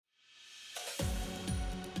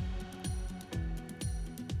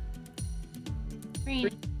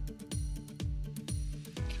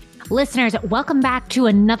Listeners, welcome back to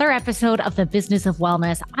another episode of The Business of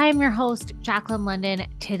Wellness. I'm your host, Jacqueline London.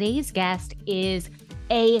 Today's guest is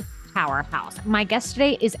a powerhouse. My guest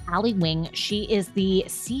today is Ali Wing. She is the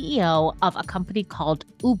CEO of a company called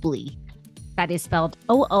Oobli. That is spelled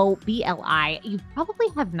Oobli. You probably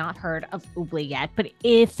have not heard of Oobli yet, but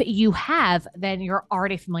if you have, then you're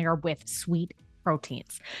already familiar with sweet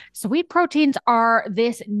proteins. Sweet proteins are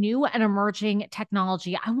this new and emerging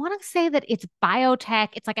technology. I want to say that it's biotech.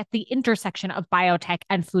 It's like at the intersection of biotech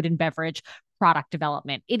and food and beverage product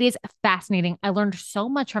development. It is fascinating. I learned so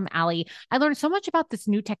much from Ali. I learned so much about this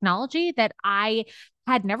new technology that I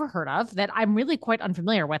had never heard of, that I'm really quite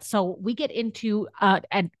unfamiliar with. So we get into a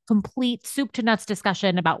complete soup to nuts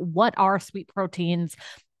discussion about what are sweet proteins,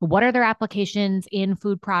 what are their applications in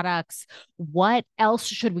food products? What else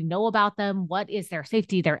should we know about them? What is their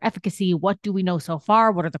safety, their efficacy? What do we know so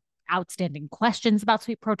far? What are the outstanding questions about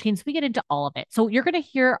sweet proteins? We get into all of it. So you're going to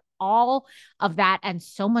hear all of that and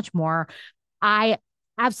so much more. I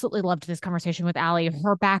absolutely loved this conversation with Ali.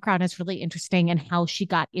 Her background is really interesting, and how she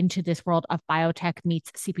got into this world of biotech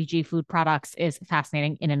meets CPG food products is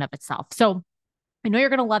fascinating in and of itself. So I know you're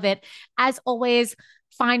going to love it. As always,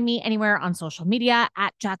 find me anywhere on social media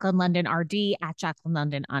at Jacqueline London RD, at Jacqueline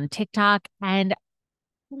London on TikTok. And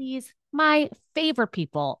please, my favorite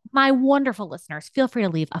people, my wonderful listeners, feel free to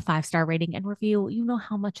leave a 5-star rating and review. You know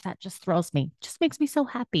how much that just thrills me, just makes me so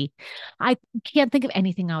happy. I can't think of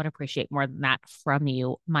anything I would appreciate more than that from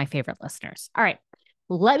you, my favorite listeners. All right.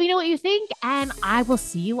 Let me know what you think, and I will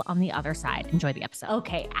see you on the other side. Enjoy the episode.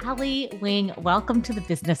 Okay, Ali Wing, welcome to The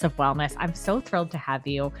Business of Wellness. I'm so thrilled to have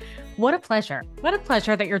you. What a pleasure. What a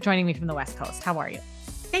pleasure that you're joining me from the West Coast. How are you?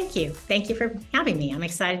 Thank you. Thank you for having me. I'm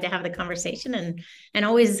excited to have the conversation and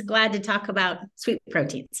always glad to talk about sweet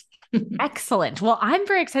proteins. Excellent. Well, I'm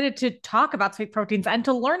very excited to talk about sweet proteins and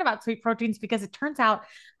to learn about sweet proteins, because it turns out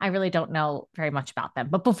I really don't know very much about them.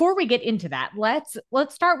 But before we get into that, let's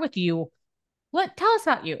start with you. Tell us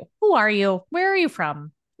about you. Who are you? Where are you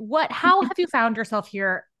from? How have you found yourself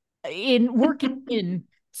here in working in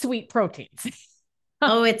sweet proteins?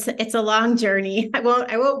 Oh, it's a long journey. I won't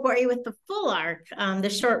bore you with the full arc. The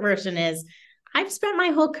short version is I've spent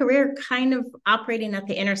my whole career kind of operating at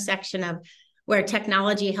the intersection of where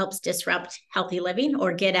technology helps disrupt healthy living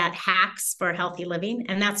or get at hacks for healthy living.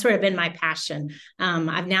 And that's sort of been my passion.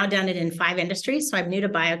 I've now done it in 5 industries, so I'm new to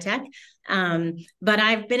biotech. But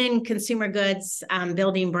I've been in consumer goods,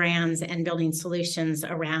 building brands and building solutions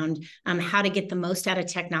around how to get the most out of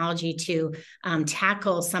technology to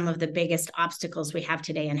tackle some of the biggest obstacles we have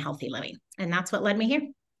today in healthy living. And that's what led me here.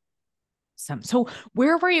 So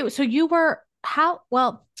where were you? So you were, how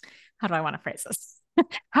do I want to phrase this?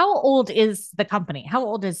 How old is the company? How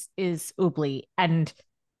old is Oobli? And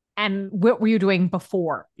what were you doing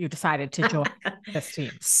before you decided to join this team?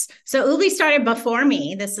 So Oobli started before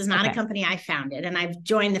me. This is not a company I founded, and I've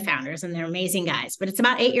joined the founders, and they're amazing guys, but it's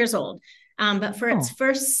about 8 years old. But for its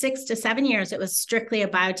first 6 to 7 years, it was strictly a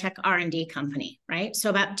biotech R&D company, right? So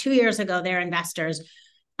about 2 years ago, their investors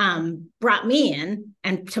brought me in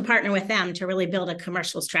and to partner with them to really build a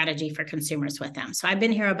commercial strategy for consumers with them. So I've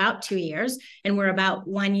been here about 2 years, and we're about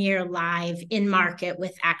 1 year live in market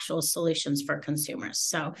with actual solutions for consumers.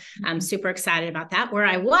 So I'm super excited about that. Where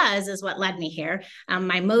I was is what led me here.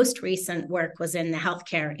 My most recent work was in the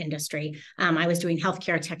healthcare industry. I was doing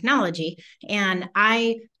healthcare technology, and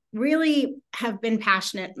I really have been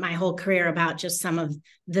passionate my whole career about just some of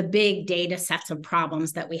the big data sets of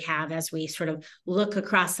problems that we have as we sort of look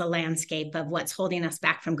across the landscape of what's holding us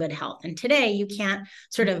back from good health. And today you can't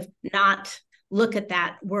sort of not look at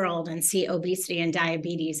that world and see obesity and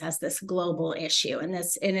diabetes as this global issue. And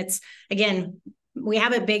it's, again, we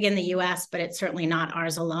have it big in the US, but it's certainly not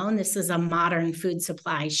ours alone. This is a modern food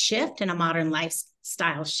supply shift and a modern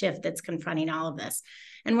lifestyle shift that's confronting all of this.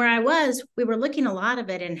 And where I was, we were looking a lot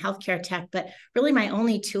of it in healthcare tech, but really my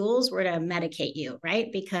only tools were to medicate you,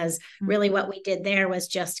 right? Because really what we did there was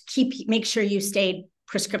just make sure you stayed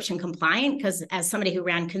prescription compliant, because as somebody who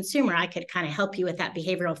ran consumer, I could kind of help you with that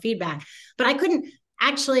behavioral feedback, but I couldn't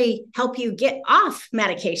actually help you get off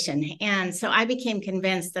medication. And so I became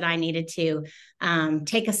convinced that I needed to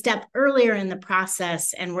take a step earlier in the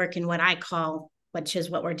process and work in what I call, which is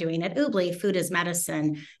what we're doing at Oobli, food as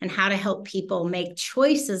medicine, and how to help people make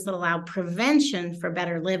choices that allow prevention for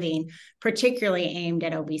better living, particularly aimed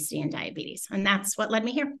at obesity and diabetes. And that's what led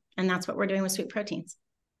me here. And that's what we're doing with sweet proteins.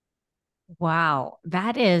 Wow,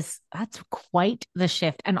 that's quite the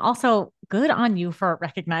shift. And also good on you for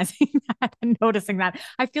recognizing that and noticing that.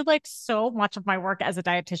 I feel like so much of my work as a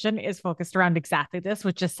dietitian is focused around exactly this,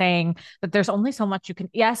 which is saying that there's only so much you can,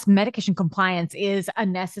 yes, medication compliance is a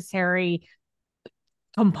necessary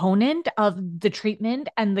component of the treatment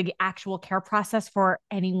and the actual care process for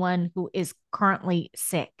anyone who is currently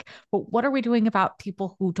sick. But what are we doing about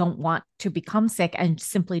people who don't want to become sick and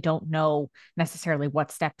simply don't know necessarily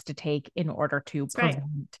what steps to take in order to That's right.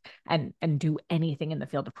 prevent and do anything in the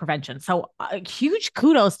field of prevention? So huge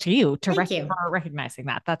kudos to you Thank you. for recognizing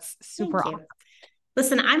that. That's super Thank you. awesome.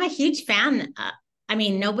 Listen, I'm a huge fan. I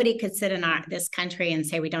mean, nobody could sit in this country and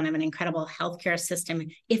say we don't have an incredible healthcare system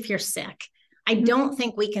if you're sick. I don't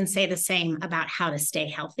think we can say the same about how to stay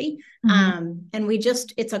healthy. And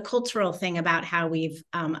it's a cultural thing about how we've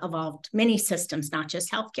evolved many systems, not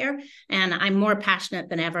just healthcare. And I'm more passionate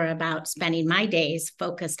than ever about spending my days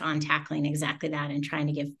focused on tackling exactly that and trying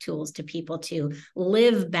to give tools to people to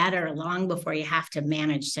live better long before you have to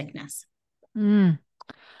manage sickness. Mm.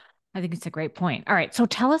 I think it's a great point. All right. So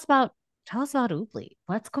tell us about Oobly.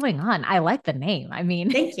 What's going on? I like the name. I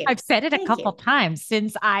mean, Thank you. I've said it a Thank couple you. times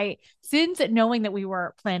since knowing that we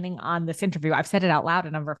were planning on this interview. I've said it out loud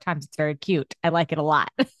a number of times. It's very cute. I like it a lot.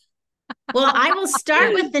 Well, I will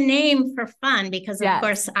start with the name for fun because, of Yes.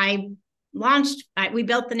 course, we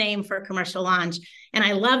built the name for a commercial launch. And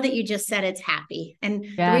I love that you just said it's happy. And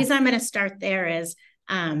the reason I'm going to start there is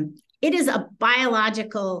it is a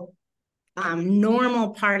biological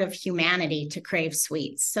normal part of humanity to crave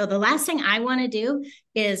sweets. So the last thing I want to do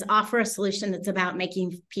is offer a solution that's about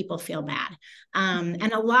making people feel bad.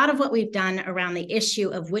 And a lot of what we've done around the issue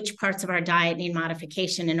of which parts of our diet need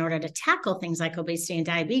modification in order to tackle things like obesity and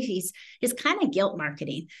diabetes is kind of guilt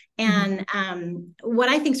marketing. And what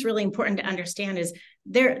I think is really important to understand is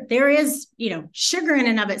there is, sugar in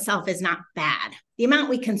and of itself is not bad. The amount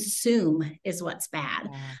we consume is what's bad.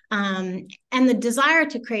 And the desire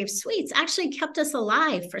to crave sweets actually kept us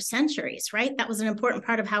alive for centuries, right? That was an important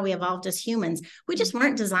part of how we evolved as humans. We just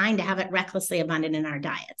weren't designed to have it recklessly abundant in our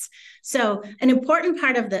diets. So an important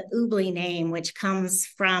part of the Oobly name, which comes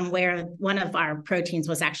from where one of our proteins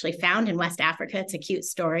was actually found in West Africa. It's a cute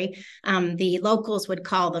story. The locals would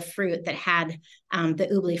call the fruit that had the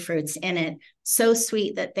Oobly fruits in it so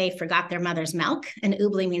sweet that they forgot their mother's milk. And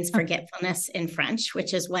Oobly means forgetfulness in French,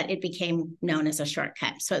 which is what it became known as a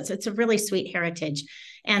shortcut. So it's a really sweet heritage.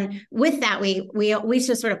 And with that, we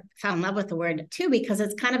just sort of fell in love with the word too, because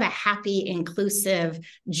it's kind of a happy, inclusive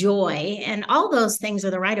joy. And all those things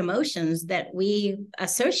are the right emotions that we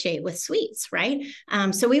associate with sweets, right?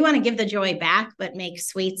 So we want to give the joy back, but make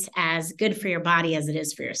sweets as good for your body as it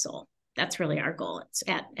is for your soul. That's really our goal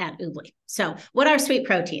at Oobly. So what are sweet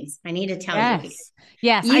proteins? I need to tell you.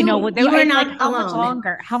 Yes, I know. You are not like, alone.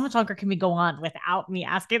 How much longer can we go on without me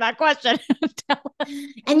asking that question?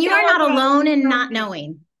 And you are not alone in not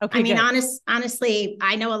knowing. Okay, I mean, honestly,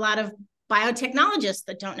 I know a lot of biotechnologists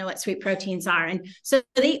that don't know what sweet proteins are. And so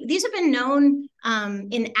these have been known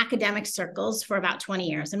in academic circles for about 20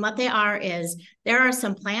 years. And what they are is there are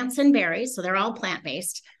some plants and berries, so they're all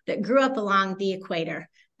plant-based, that grew up along the equator.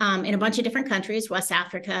 In a bunch of different countries, West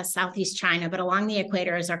Africa, Southeast China, but along the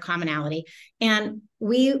equator is our commonality. And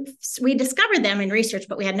we discovered them in research,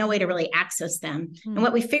 but we had no way to really access them. And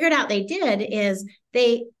what we figured out they did is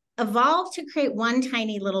they evolved to create one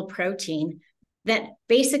tiny little protein that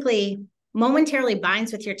basically momentarily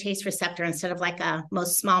binds with your taste receptor instead of like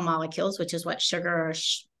most small molecules, which is what sugar or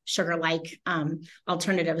sugar-like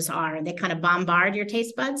alternatives are. And they kind of bombard your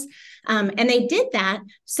taste buds. And they did that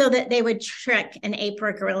so that they would trick an ape or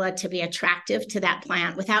a gorilla to be attractive to that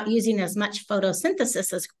plant without using as much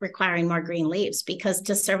photosynthesis as requiring more green leaves. Because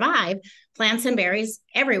to survive, plants and berries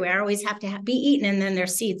everywhere always have to be eaten and then their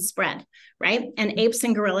seeds spread, right? And apes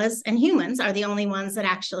and gorillas and humans are the only ones that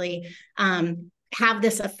actually have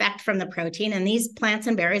this effect from the protein. And these plants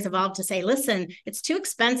and berries evolved to say, listen, it's too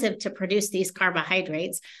expensive to produce these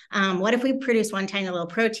carbohydrates. What if we produce one tiny little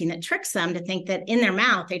protein that tricks them to think that in their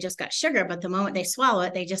mouth, they just got sugar, but the moment they swallow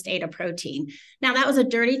it, they just ate a protein. Now that was a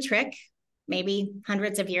dirty trick, maybe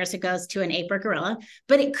hundreds of years ago to an ape or gorilla,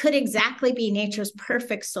 but it could exactly be nature's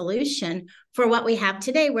perfect solution for what we have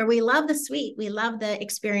today, where we love the sweet, we love the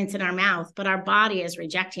experience in our mouth, but our body is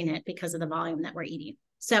rejecting it because of the volume that we're eating.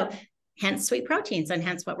 So hence sweet proteins and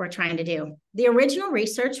hence what we're trying to do. The original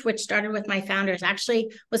research, which started with my founders,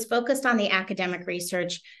 actually was focused on the academic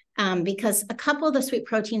research because a couple of the sweet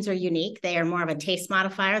proteins are unique. They are more of a taste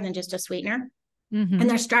modifier than just a sweetener. And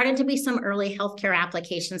there started to be some early healthcare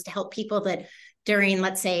applications to help people that during,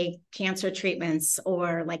 let's say, cancer treatments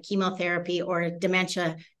or like chemotherapy or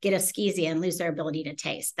dementia get Eskesia and lose their ability to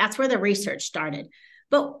taste. That's where the research started.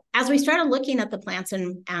 But as we started looking at the plants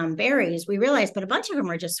and berries, we realized, but a bunch of them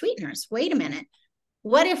are just sweeteners. Wait a minute.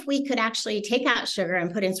 What if we could actually take out sugar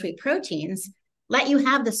and put in sweet proteins, let you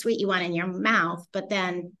have the sweet you want in your mouth, but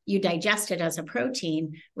then you digest it as a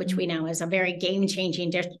protein, which we know is a very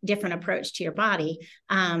game-changing, different approach to your body.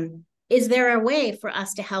 Is there a way for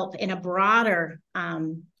us to help in a broader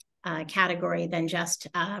category than just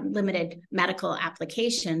limited medical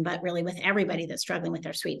application, but really with everybody that's struggling with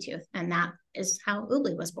their sweet tooth? And that is how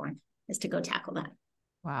Oobli was born, is to go tackle that.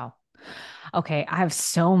 Wow. Okay, I have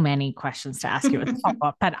so many questions to ask you,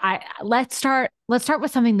 but let's start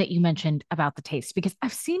with something that you mentioned about the taste, because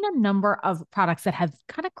I've seen a number of products that have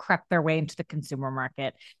kind of crept their way into the consumer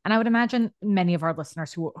market, and I would imagine many of our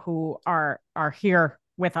listeners who are here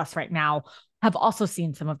with us right now have also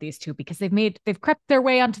seen some of these too, because they've crept their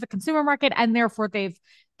way onto the consumer market, and therefore they've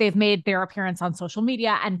made their appearance on social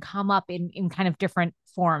media and come up in kind of different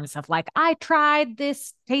forms of like, I tried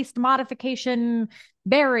this taste modification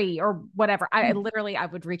berry or whatever. I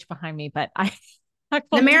would reach behind me, but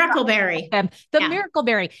the miracle berry. Miracle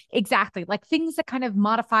berry. Exactly. Like things that kind of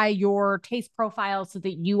modify your taste profile so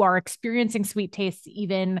that you are experiencing sweet tastes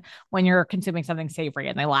even when you're consuming something savory,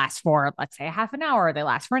 and they last for, let's say, a half an hour. They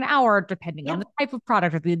last for an hour, depending on the type of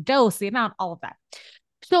product or the dose, the amount, all of that.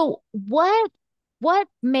 So what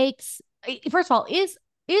makes, first of all, is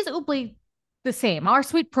Oobli the same? Our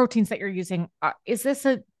sweet proteins that you're using, is this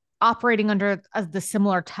operating under the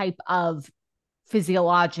similar type of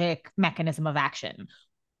physiologic mechanism of action?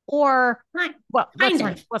 Or, well,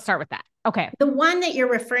 let's start with that. Okay. The one that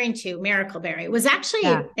you're referring to, Miracle Berry, was actually,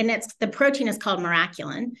 and the protein is called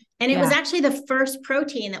Miraculin. And it was actually the first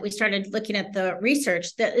protein that we started looking at the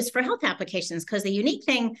research that is for health applications. Because the unique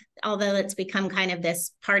thing, although it's become kind of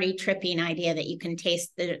this party tripping idea that you can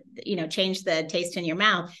taste change the taste in your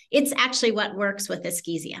mouth, it's actually what works with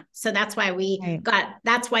Eskesia. So that's why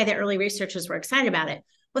that's why the early researchers were excited about it.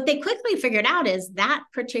 What they quickly figured out is that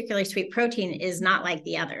particular sweet protein is not like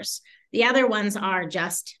the others. The other ones are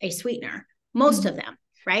just a sweetener, most of them,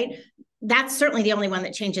 right? That's certainly the only one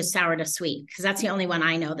that changes sour to sweet, because that's the only one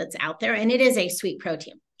I know that's out there, and it is a sweet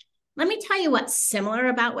protein. Let me tell you what's similar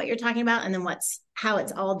about what you're talking about, and then how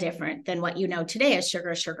it's all different than what you know today as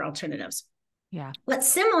sugar alternatives. Yeah. What's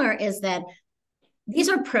similar is that these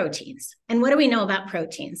are proteins. And what do we know about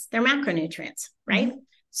proteins? They're macronutrients, right? Mm-hmm.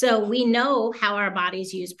 So we know how our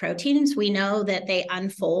bodies use proteins. We know that they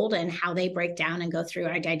unfold and how they break down and go through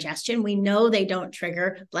our digestion. We know they don't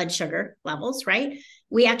trigger blood sugar levels, right?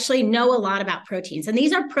 We actually know a lot about proteins. And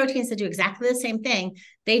these are proteins that do exactly the same thing.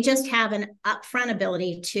 They just have an upfront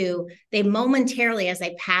ability they momentarily, as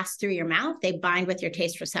they pass through your mouth, they bind with your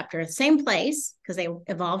taste receptor, same place, because they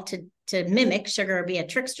evolved to mimic sugar or be a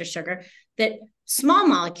trickster sugar, that small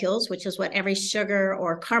molecules, which is what every sugar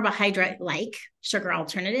or carbohydrate-like sugar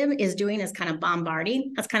alternative is doing, is kind of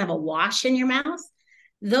bombarding. That's kind of a wash in your mouth.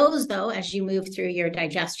 Those, though, as you move through your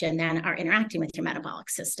digestion, then are interacting with your metabolic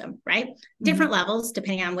system, right? Mm-hmm. Different levels,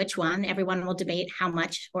 depending on which one. Everyone will debate how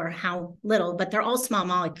much or how little, but they're all small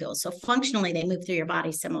molecules. So functionally, they move through your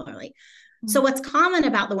body similarly. Mm-hmm. So what's common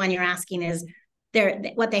about the one you're asking is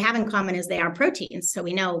what they have in common is they are proteins. So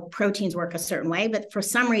we know proteins work a certain way, but for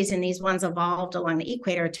some reason, these ones evolved along the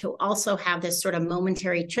equator to also have this sort of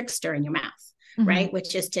momentary trickster in your mouth, mm-hmm. right?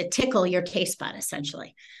 Which is to tickle your taste bud,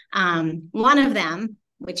 essentially. One of them,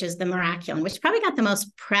 which is the Miraculin, which probably got the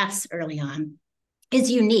most press early on,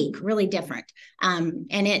 is unique, really different. And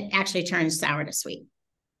it actually turns sour to sweet.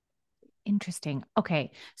 Interesting.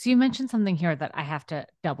 Okay. So you mentioned something here that I have to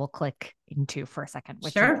double click into for a second.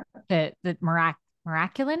 Which sure. The Miraculin?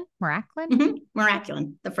 Mm-hmm.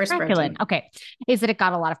 Miraculin, the first protein. Okay. Is that it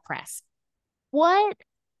got a lot of press. What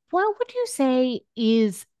would you say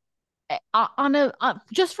is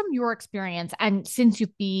just from your experience, and since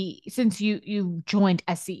you joined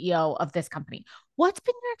as CEO of this company, what's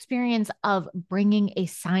been your experience of bringing a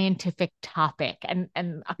scientific topic and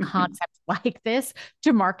a concept like this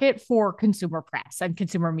to market for consumer press and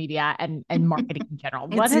consumer media and marketing in general?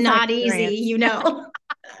 It's not easy, you know.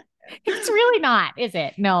 It's really not, is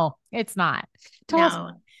it? No, it's not. Tell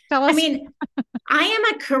us. I mean, I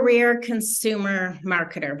am a career consumer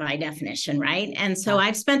marketer by definition, right? And so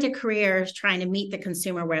I've spent a career trying to meet the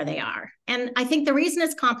consumer where they are. And I think the reason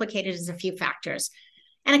it's complicated is a few factors.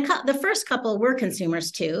 And the first couple, we're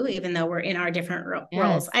consumers too, even though we're in our different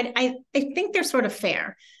roles. I think they're sort of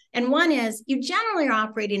fair. And one is, you generally are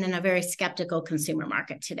operating in a very skeptical consumer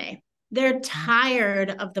market today. They're tired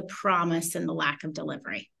of the promise and the lack of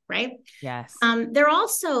delivery, right? Yes. They're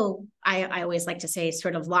also, I always like to say,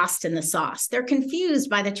 sort of lost in the sauce. They're confused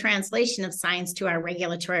by the translation of science to our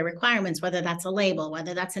regulatory requirements, whether that's a label,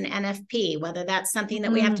 whether that's an NFP, whether that's something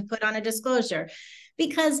that we have to put on a disclosure,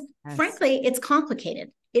 because frankly, it's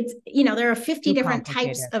complicated. It's, there are 50 different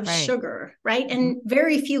types of sugar, right? And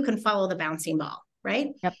very few can follow the bouncing ball, right?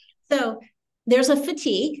 Yep. So there's a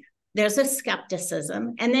fatigue, there's a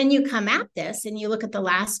skepticism, and then you come at this and you look at the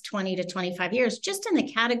last 20 to 25 years, just in the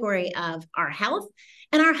category of our health,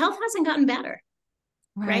 and our health hasn't gotten better,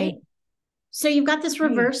 right? So you've got this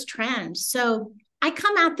reverse trend. So I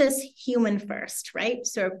come at this human first, right?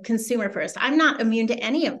 So consumer first. I'm not immune to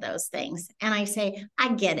any of those things. And I say,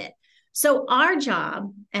 I get it. So our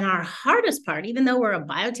job and our hardest part, even though we're a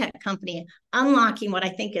biotech company, unlocking what I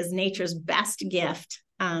think is nature's best gift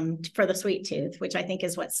for the sweet tooth, which I think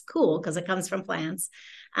is what's cool because it comes from plants,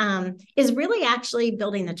 is really actually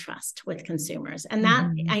building the trust with consumers. And that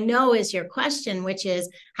I know is your question, which is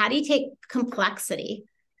how do you take complexity?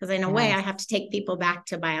 Because in a way, I have to take people back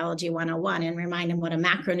to biology 101 and remind them what a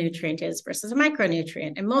macronutrient is versus a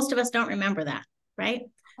micronutrient. And most of us don't remember that, right?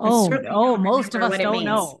 Most of us don't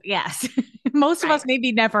know. Yes. Most of us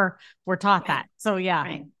maybe never were taught that. So yeah.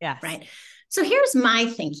 Right. Yes. Right. So here's my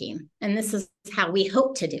thinking, and this is how we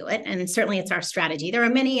hope to do it. And certainly it's our strategy. There are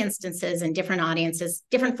many instances and different audiences,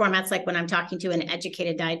 different formats. Like when I'm talking to an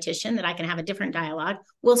educated dietitian, that I can have a different dialogue.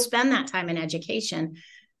 We'll spend that time in education.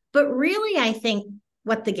 But really, I think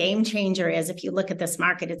what the game changer is, if you look at this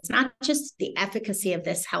market, it's not just the efficacy of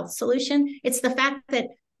this health solution. It's the fact that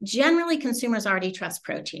generally consumers already trust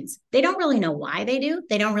proteins. They don't really know why they do.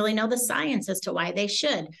 They don't really know the science as to why they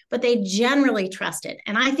should, but they generally trust it.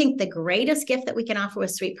 And I think the greatest gift that we can offer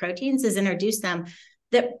with sweet proteins is introduce them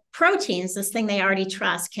that proteins, this thing they already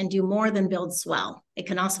trust, can do more than build swell. It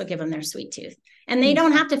can also give them their sweet tooth. And they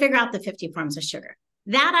don't have to figure out the 50 forms of sugar.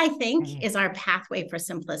 That, I think, is our pathway for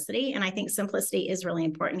simplicity. And I think simplicity is really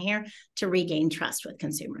important here to regain trust with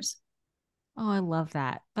consumers. Oh, I love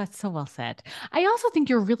that. That's so well said. I also think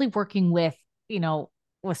you're really working with,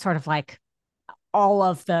 with sort of like all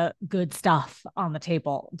of the good stuff on the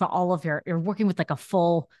table, you're working with like a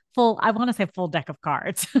full, I want to say full deck of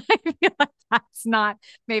cards. I feel like that's not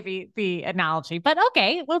maybe the analogy, but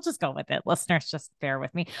okay, we'll just go with it. Listeners, just bear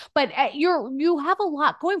with me. But you have a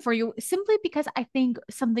lot going for you, simply because I think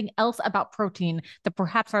something else about protein that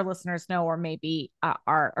perhaps our listeners know, or maybe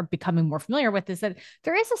are becoming more familiar with, is that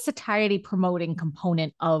there is a satiety promoting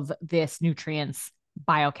component of this nutrients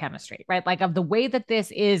biochemistry, right? Like of the way that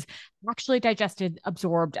this is actually digested,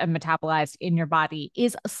 absorbed, and metabolized in your body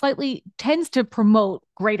tends to promote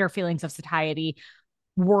greater feelings of satiety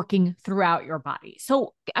working throughout your body.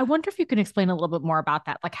 So I wonder if you can explain a little bit more about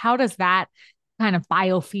that. Like, how does that kind of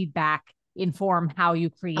biofeedback inform how you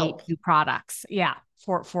create new products? Yeah.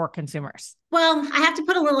 For consumers? Well, I have to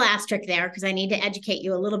put a little asterisk there because I need to educate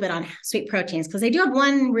you a little bit on sweet proteins, because they do have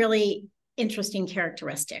one really interesting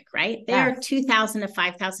characteristic, right? They are 2,000 to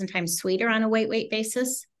 5,000 times sweeter on a weight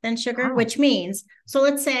basis than sugar, which means, so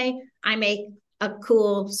let's say I make a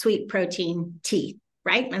cool sweet protein tea,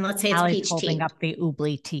 right? And let's say it's peach tea. Holding up the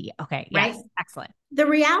Oobly tea. Okay. Yes. Right? Excellent. The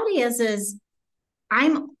reality is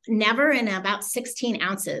I'm never in about 16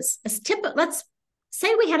 ounces. Let's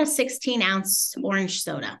say we had a 16-ounce orange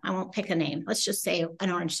soda. I won't pick a name. Let's just say an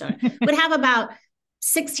orange soda would have about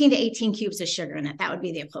 16 to 18 cubes of sugar in it. That would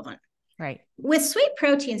be the equivalent. Right. With sweet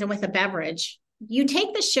proteins and with a beverage, you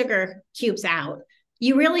take the sugar cubes out,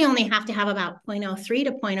 you really only have to have about 0.03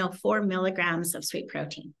 to 0.04 milligrams of sweet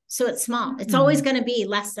protein. So it's small. It's always going to be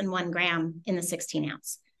less than 1 gram in the 16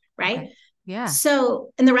 ounce, right? Okay. Yeah. So,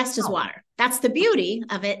 and the rest is water. That's the beauty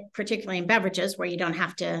of it, particularly in beverages where you don't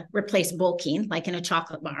have to replace bulking, like in a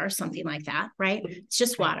chocolate bar or something like that, right? It's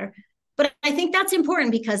just water. But I think that's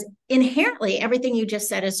important because inherently everything you just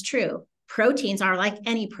said is true. Proteins are like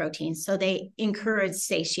any protein, so they encourage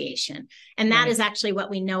satiation. And that is actually what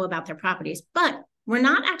we know about their properties. But we're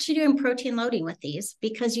not actually doing protein loading with these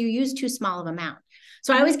because you use too small of amount.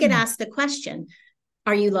 So I always get asked the question,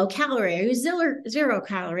 are you low calorie? Are you zero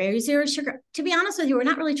calorie? Are you zero sugar? To be honest with you, we're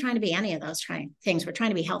not really trying to be any of those things. We're trying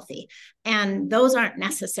to be healthy. And those aren't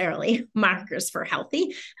necessarily markers for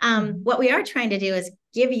healthy. What we are trying to do is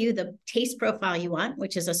give you the taste profile you want,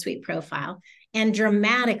 which is a sweet profile, and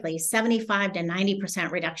dramatically 75 to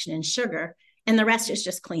 90% reduction in sugar. And the rest is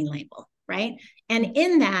just clean label, right? And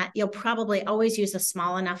in that, you'll probably always use a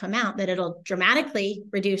small enough amount that it'll dramatically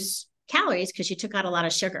reduce calories because you took out a lot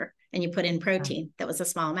of sugar and you put in protein that was a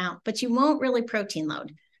small amount, but you won't really protein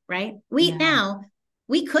load, right? Now,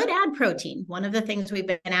 we could add protein. One of the things we've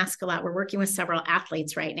been asked a lot, we're working with several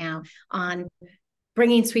athletes right now on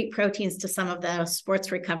bringing sweet proteins to some of the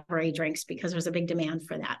sports recovery drinks because there's a big demand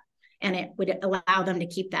for that. And it would allow them to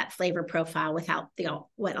keep that flavor profile without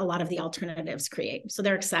what a lot of the alternatives create. So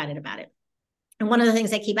they're excited about it. And one of the things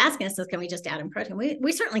they keep asking us is, can we just add in protein?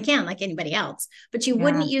 We certainly can, like anybody else, but you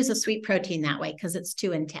wouldn't use a sweet protein that way because it's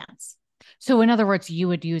too intense. So in other words, you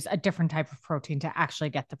would use a different type of protein to actually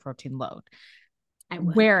get the protein load.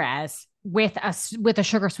 Whereas with a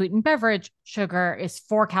sugar sweetened beverage, sugar is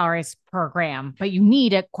 4 calories per gram, but you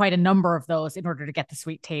need quite a number of those in order to get the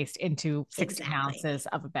sweet taste into 16 ounces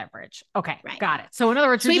of a beverage. Okay, got it. So in other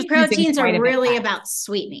words, sweet proteins are really about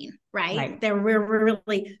sweetening, right?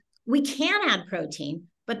 We can add protein,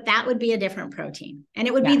 but that would be a different protein. And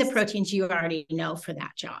it would be the proteins you already know for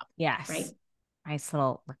that job. Yes. Right. Nice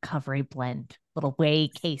little recovery blend, little whey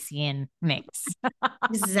casein mix.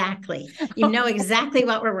 Exactly. You know exactly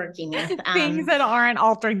what we're working with. Things that aren't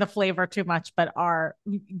altering the flavor too much, but are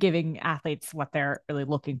giving athletes what they're really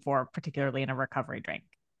looking for, particularly in a recovery drink.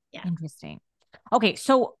 Yeah. Interesting. Okay.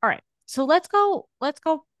 So, all right. So let's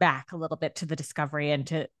go back a little bit to the discovery and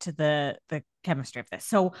to the chemistry of this.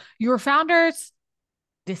 So your founders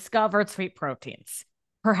discovered sweet proteins.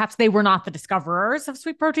 Perhaps they were not the discoverers of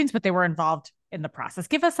sweet proteins, but they were involved in the process.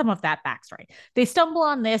 Give us some of that backstory. They stumble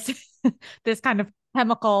on this kind of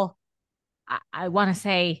chemical, I want to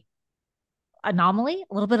say anomaly,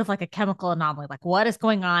 a little bit of like a chemical anomaly. Like, what is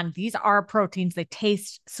going on? These are proteins. They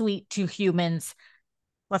taste sweet to humans.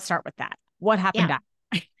 Let's start with that. What happened?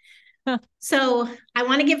 So I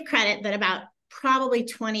want to give credit that about probably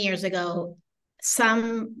 20 years ago,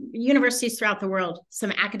 some universities throughout the world,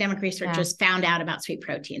 some academic researchers found out about sweet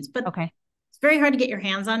proteins, but it's very hard to get your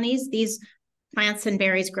hands on these. These plants and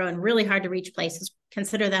berries grow in really hard to reach places.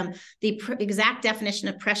 Consider them the exact definition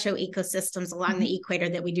of pressure ecosystems along the equator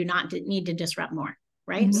that we do not need to disrupt more,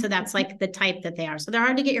 right? So that's like the type that they are. So they're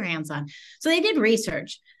hard to get your hands on. So they did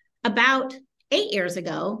research. About 8 years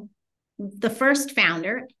ago, the first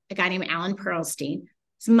founder, a guy named Alan Perlstein,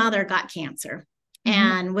 his mother got cancer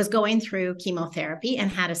and was going through chemotherapy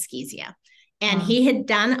and had ischemia. And he had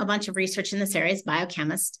done a bunch of research in this area as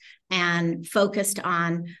biochemist and focused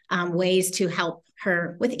on ways to help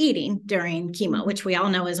her with eating during chemo, which we all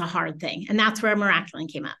know is a hard thing. And that's where Miraculin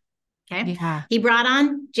came up. Okay. Yeah. He brought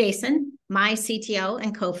on Jason, my CTO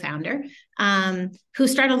and co-founder, who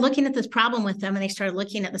started looking at this problem with them. And they started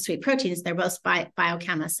looking at the sweet proteins. They're both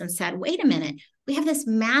biochemists and said, wait a minute, we have this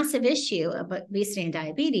massive issue of obesity and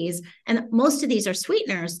diabetes. And most of these are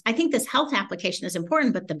sweeteners. I think this health application is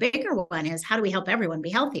important, but the bigger one is how do we help everyone be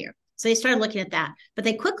healthier? So they started looking at that, but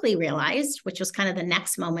they quickly realized, which was kind of the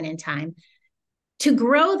next moment in time, to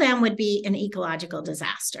grow them would be an ecological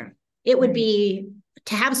disaster. It would be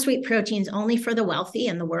to have sweet proteins only for the wealthy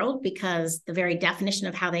in the world, because the very definition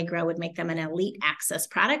of how they grow would make them an elite access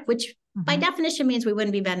product, which by definition means we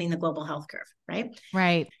wouldn't be bending the global health curve, right?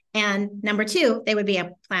 Right. And number two, they would be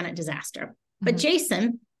a planet disaster. But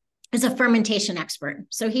Jason is a fermentation expert.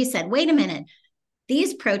 So he said, wait a minute,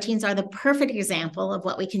 these proteins are the perfect example of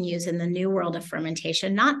what we can use in the new world of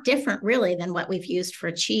fermentation, not different really than what we've used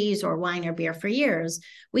for cheese or wine or beer for years.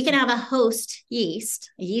 We can have a host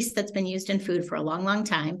yeast, a yeast that's been used in food for a long, long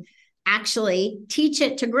time, actually teach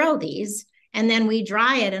it to grow these. And then we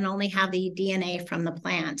dry it and only have the DNA from the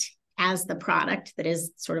plant as the product that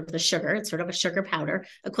is sort of the sugar. It's sort of a sugar powder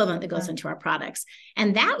equivalent that goes into our products.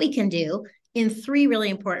 And that we can do in 3 really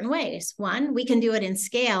important ways. 1, we can do it in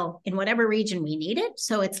scale in whatever region we need it.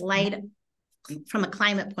 So it's light from a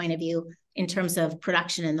climate point of view in terms of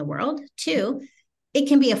production in the world. 2, it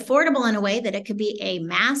can be affordable in a way that it could be a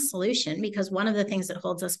mass solution, because one of the things that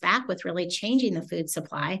holds us back with really changing the food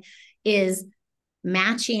supply is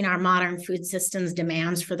matching our modern food systems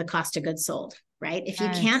demands for the cost of goods sold, right? If you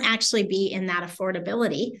can't actually be in that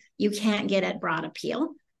affordability, you can't get at broad appeal.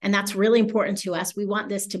 And that's really important to us. We want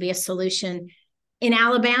this to be a solution in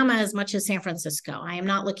Alabama as much as San Francisco. I am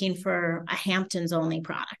not looking for a Hamptons only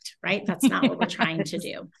product, right? That's not what we're trying to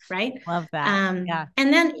do, right? Love that.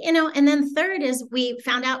 And then, and then third is we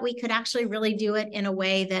found out we could actually really do it in a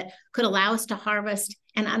way that could allow us to harvest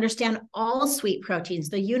and understand all sweet proteins,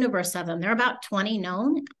 the universe of them. There are about 20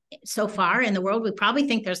 known so far in the world. We probably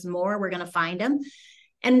think there's more. We're going to find them.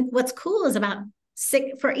 And what's cool is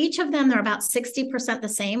for each of them, they're about 60% the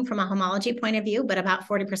same from a homology point of view, but about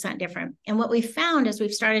 40% different. And what we found as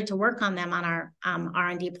we've started to work on them on our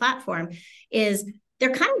R&D platform is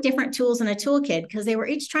they're kind of different tools in a toolkit, because they were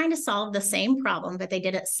each trying to solve the same problem, but they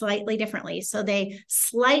did it slightly differently. So they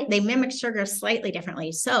mimic sugar slightly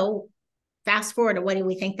differently. So fast forward to what do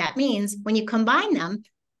we think that means? When you combine them,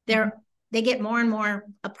 they get more and more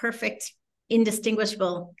a perfect,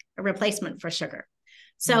 indistinguishable replacement for sugar.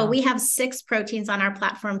 So we have 6 proteins on our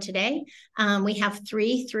platform today. We have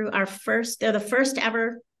 3 through they're the first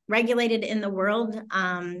ever regulated in the world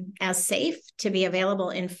as safe to be available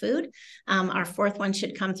in food. Our 4th one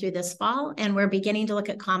should come through this fall, and we're beginning to look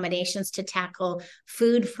at combinations to tackle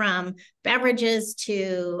food from beverages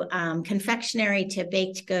to confectionery to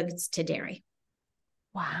baked goods to dairy.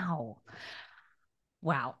 Wow.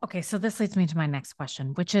 Okay. So this leads me to my next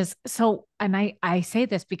question, which is, and I say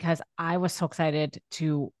this because I was so excited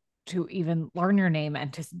to even learn your name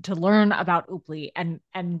and to learn about Ooply, and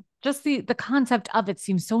just the concept of it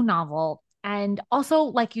seems so novel. And also,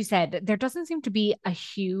 like you said, there doesn't seem to be a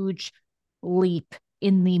huge leap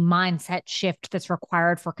in the mindset shift that's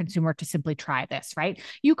required for a consumer to simply try this, right?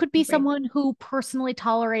 You could be someone who personally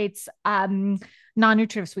tolerates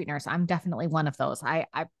non-nutritive sweeteners. I'm definitely one of those. I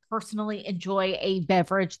personally enjoy a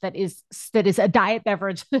beverage that is a diet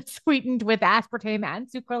beverage that's sweetened with aspartame and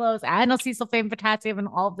sucralose and acesulfame potassium and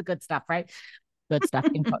all of the good stuff, right? Good stuff.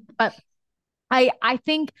 But I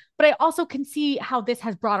think, but I also can see how this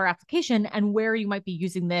has broader application and where you might be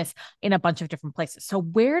using this in a bunch of different places. So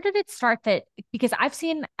where did it start that, because I've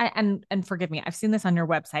seen, and forgive me, I've seen this on your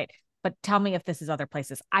website, but tell me if this is other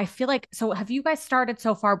places. I feel like, so have you guys started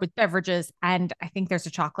so far with beverages? And I think there's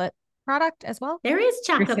a chocolate product as well. There is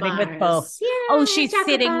chocolate bars. With both. Yeah, oh, she's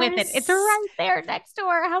sitting with it. It's right there next to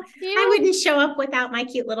her. How cute. I wouldn't show up without my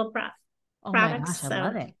cute little products. Oh my gosh, I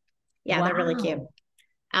love it. Yeah, they're really cute.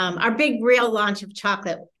 Our big real launch of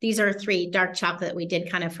chocolate, these are 3 dark chocolate that we did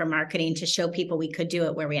kind of for marketing to show people we could do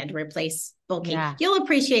it where we had to replace bulky. Yeah. You'll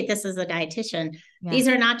appreciate this as a dietitian. Yeah. These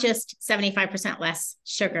are not just 75% less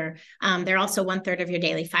sugar. They're also 1/3 of your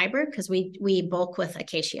daily fiber, because we bulk with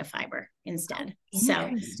acacia fiber instead. So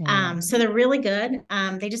they're really good.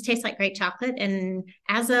 They just taste like great chocolate. And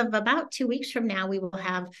as of about 2 weeks from now, we will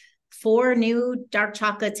have 4 new dark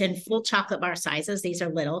chocolates in full chocolate bar sizes. These are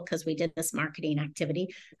little because we did this marketing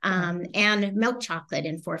activity, and milk chocolate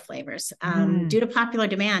in 4 flavors due to popular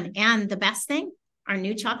demand. And the best thing, our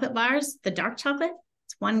new chocolate bars, the dark chocolate,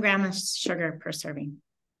 it's 1 gram of sugar per serving.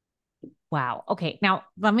 Wow. Okay. Now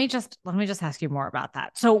let me just ask you more about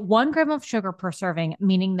that. So 1 gram of sugar per serving,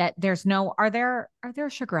 meaning that there's are there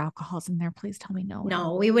sugar alcohols in there? Please tell me no.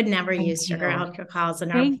 No, we would never use sugar alcohols in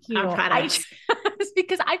our products.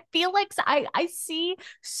 Because I feel like I see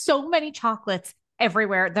so many chocolates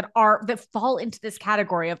everywhere that fall into this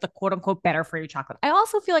category of the quote unquote better for you chocolate. I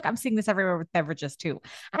also feel like I'm seeing this everywhere with beverages too.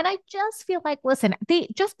 And I just feel like, listen,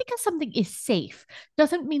 just because something is safe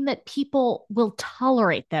doesn't mean that people will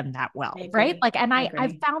tolerate them that well. Right. Like, and I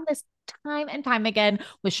found this time and time again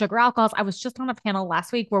with sugar alcohols. I was just on a panel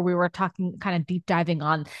last week where we were talking, kind of deep diving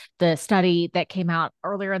on the study that came out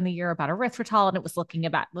earlier in the year about erythritol, and it was looking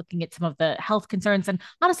at some of the health concerns. And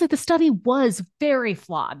honestly, the study was very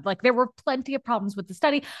flawed. Like, there were plenty of problems with the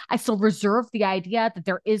study. I still reserve the idea that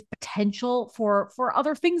there is potential for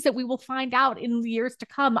other things that we will find out in the years to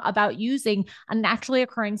come about using a naturally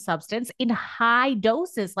occurring substance in high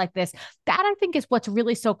doses like this. That, I think, is what's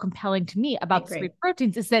really so compelling to me about the sweet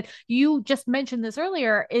proteins, is that you just mentioned this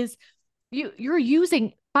earlier, is you're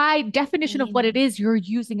using, by definition of what it is, you're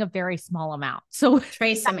using a very small amount. So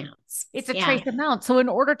trace amounts. It's a trace amount. So in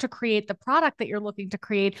order to create the product that you're looking to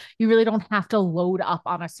create, you really don't have to load up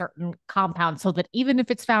on a certain compound, so that even if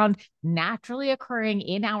it's found naturally occurring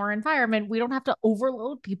in our environment, we don't have to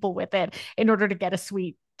overload people with it in order to get a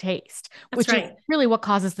sweet taste, which is really what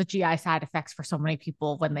causes the GI side effects for so many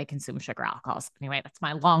people when they consume sugar alcohols. Anyway, that's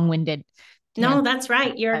my long-winded. No, that's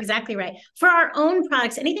right. You're exactly right. For our own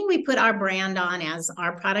products, anything we put our brand on as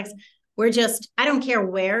our products, I don't care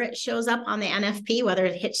where it shows up on the NFP, whether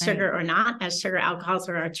it hits sugar or not, as sugar alcohols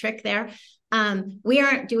are our trick there. We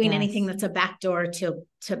aren't doing anything that's a backdoor to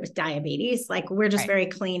diabetes. Like, we're just very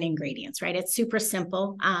clean ingredients, right? It's super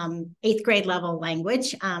simple, 8th grade level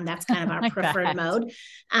language. That's kind of our preferred mode.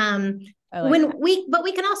 But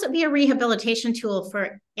we can also be a rehabilitation tool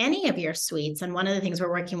for any of your sweets. And one of the things we're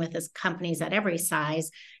working with is companies at every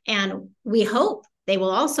size. And we hope they will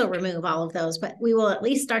also remove all of those, but we will at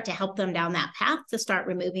least start to help them down that path to start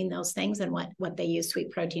removing those things and what they use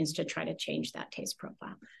sweet proteins to try to change that taste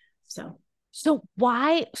profile. So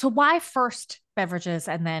why first beverages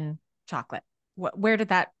and then chocolate? Where did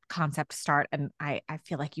that concept start? And I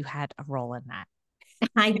feel like you had a role in that.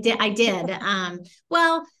 I did.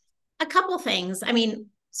 Well, a couple things. I mean,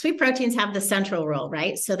 sweet proteins have the central role,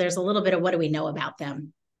 right? So there's a little bit of what do we know about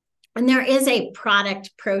them? And there is a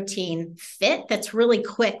product protein fit that's really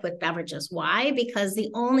quick with beverages. Why? Because the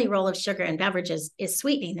only role of sugar in beverages is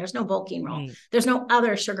sweetening. There's no bulking role. There's no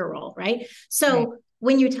other sugar role, right? So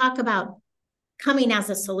when you talk about coming as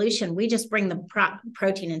a solution. We just bring the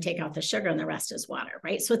protein and take out the sugar, and the rest is water,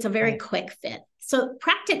 right? So it's a very quick fit. So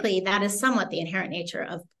practically, that is somewhat the inherent nature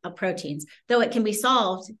of proteins, though it can be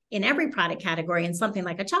solved in every product category in something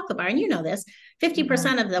like a chocolate bar. And you know this,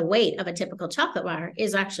 50% of the weight of a typical chocolate bar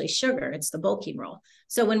is actually sugar. It's the bulking role.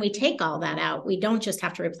 So when we take all that out, we don't just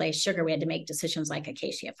have to replace sugar. We had to make decisions like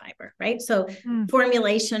acacia fiber, right? So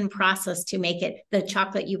formulation process to make it the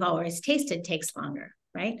chocolate you've always tasted takes longer,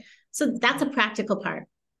 right? So that's a practical part.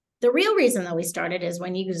 The real reason that we started is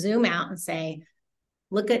when you zoom out and say,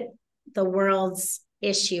 look at the world's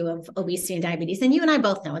issue of obesity and diabetes. And you and I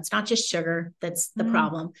both know it's not just sugar that's the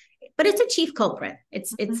problem, but it's a chief culprit.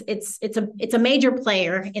 It's a major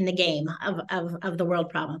player in the game of the world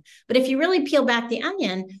problem. But if you really peel back the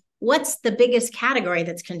onion, what's the biggest category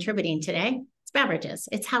that's contributing today? It's beverages.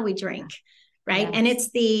 It's how we drink, right? Yes. And it's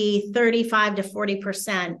the 35 to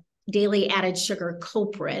 40% daily added sugar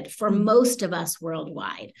culprit for most of us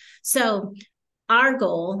worldwide. So our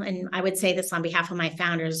goal, and I would say this on behalf of my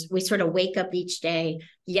founders, we sort of wake up each day,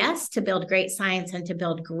 yes, to build great science and to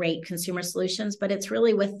build great consumer solutions, but it's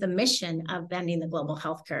really with the mission of bending the global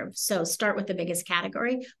health curve. So start with the biggest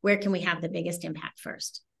category. Where can we have the biggest impact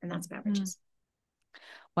first? And that's beverages.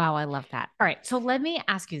 Wow, I love that. All right. So let me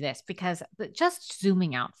ask you this, because just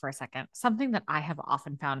zooming out for a second, something that I have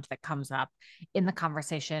often found that comes up in the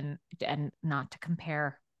conversation, and not to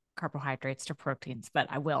compare carbohydrates to proteins, but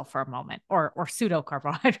I will for a moment, or pseudo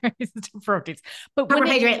carbohydrates to proteins, but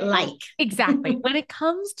carbohydrate-like. Exactly. When it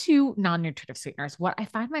comes to non-nutritive sweeteners, what I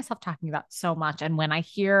find myself talking about so much, and when I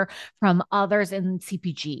hear from others in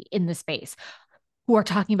CPG in the space who are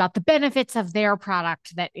talking about the benefits of their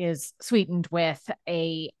product that is sweetened with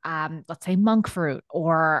a, let's say, monk fruit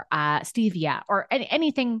or stevia or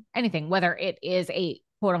anything, whether it is a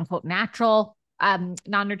quote unquote natural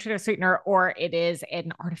non-nutritive sweetener or it is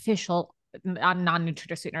an artificial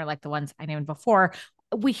non-nutritive sweetener like the ones I named before.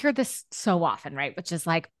 We hear this so often, right? Which is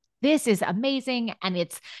like, this is amazing, and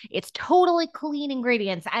it's totally clean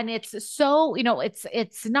ingredients, and it's so,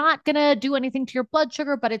 it's not gonna do anything to your blood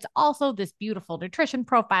sugar, but it's also this beautiful nutrition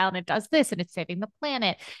profile, and it does this, and it's saving the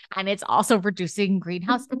planet, and it's also reducing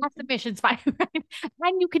greenhouse gas emissions by, right?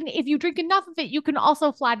 And you can, if you drink enough of it, you can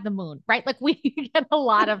also fly to the moon, right? Like we get a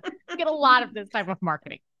lot of this type of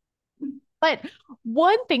marketing. But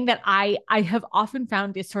one thing that I have often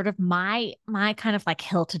found is sort of my kind of like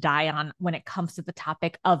hill to die on when it comes to the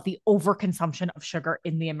topic of the overconsumption of sugar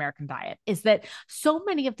in the American diet is that so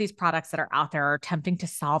many of these products that are out there are attempting to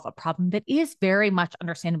solve a problem that is very much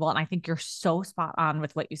understandable. And I think you're so spot on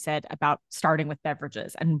with what you said about starting with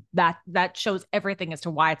beverages. And that shows everything as to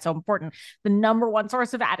why it's so important. The number one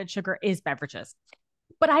source of added sugar is beverages.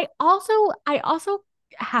 But I also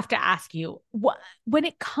have to ask you, when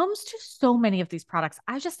it comes to so many of these products,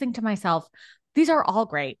 I just think to myself, these are all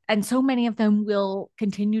great. And so many of them will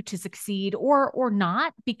continue to succeed or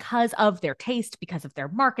not because of their taste, because of their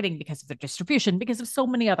marketing, because of their distribution, because of so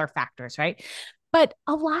many other factors, right? But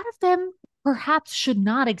a lot of them perhaps should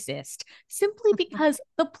not exist simply because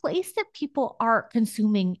the place that people are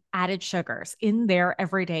consuming added sugars in their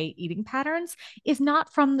everyday eating patterns is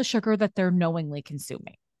not from the sugar that they're knowingly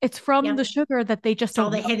consuming. It's from the sugar that they just don't. All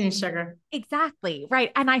the hidden sugar. Exactly.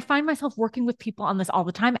 Right. And I find myself working with people on this all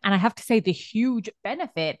the time. And I have to say the huge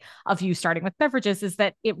benefit of you starting with beverages is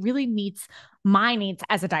that it really meets my needs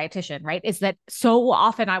as a dietitian, right? Is that so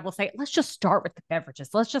often I will say, let's just start with the beverages.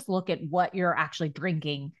 Let's just look at what you're actually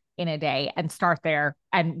drinking in a day and start there.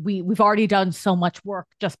 And we've already done so much work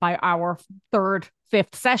just by our third,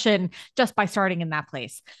 fifth session, just by starting in that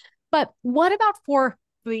place. But what about for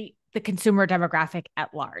the consumer demographic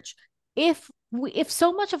at large? If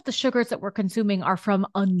so much of the sugars that we're consuming are from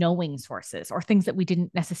unknowing sources or things that we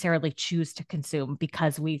didn't necessarily choose to consume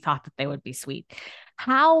because we thought that they would be sweet,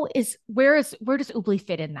 where does Oobli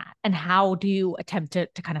fit in that? And how do you attempt to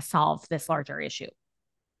kind of solve this larger issue?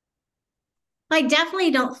 I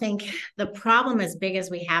definitely don't think the problem as big as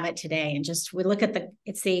we have it today. And just we look at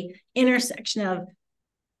it's the intersection of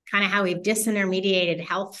kind of how we've disintermediated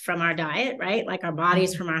health from our diet, right? Like our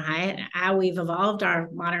bodies from our diet, how we've evolved our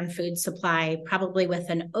modern food supply, probably with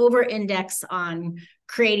an over-index on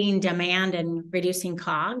creating demand and reducing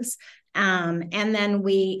COGS. And then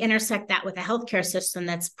we intersect that with a healthcare system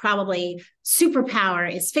that's probably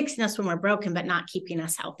superpower is fixing us when we're broken, but not keeping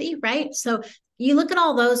us healthy, right? So you look at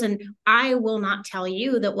all those, and I will not tell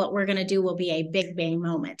you that what we're going to do will be a big bang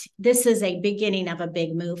moment. This is a beginning of a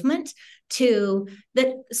big movement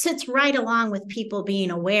that sits right along with people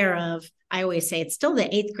being aware of I always say it's still the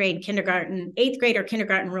eighth grade or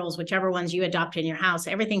kindergarten rules, whichever ones you adopt in your house.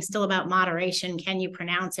 Everything's still about moderation. Can you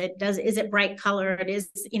pronounce it? Is it bright color? It is,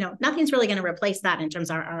 nothing's really going to replace that in terms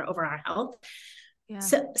of our overall health. Yeah.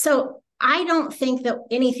 So I don't think that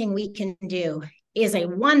anything we can do is a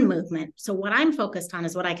one movement. So what I'm focused on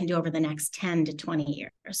is what I can do over the next 10 to 20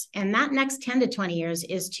 years. And that next 10 to 20 years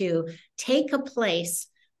is to take a place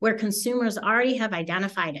where consumers already have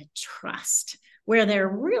identified a trust, where they're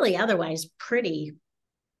really otherwise pretty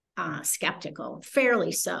skeptical,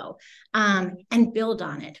 fairly so, and build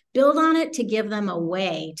on it to give them a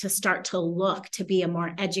way to start to look to be a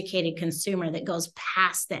more educated consumer that goes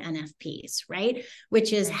past the NFPs, right?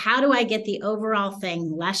 Which is, how do I get the overall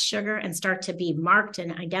thing less sugar and start to be marked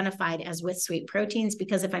and identified as with sweet proteins?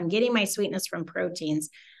 Because if I'm getting my sweetness from proteins,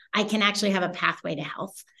 I can actually have a pathway to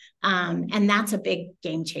health. And that's a big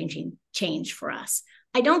game-changing change for us.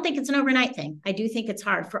 I don't think it's an overnight thing. I do think it's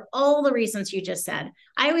hard for all the reasons you just said.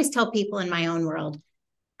 I always tell people in my own world,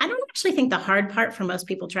 I don't actually think the hard part for most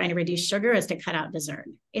people trying to reduce sugar is to cut out dessert.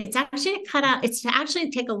 It's to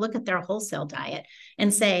actually take a look at their wholesale diet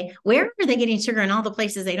and say, where are they getting sugar in all the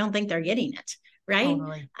places they don't think they're getting it, right?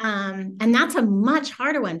 Totally. And that's a much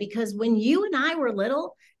harder one, because when you and I were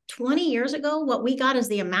little, 20 years ago, what we got is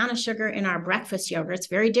the amount of sugar in our breakfast yogurt. It's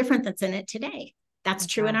very different that's in it today. That's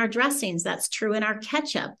true in our dressings. That's true in our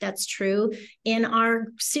ketchup. That's true in our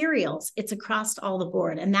cereals. It's across all the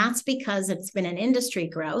board. And that's because it's been an industry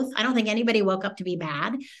growth. I don't think anybody woke up to be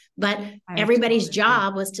bad, but everybody's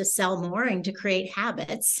job was to sell more and to create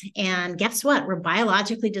habits. And guess what? We're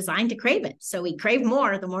biologically designed to crave it. So we crave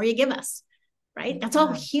more the more you give us, right? That's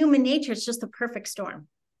all human nature. It's just the perfect storm.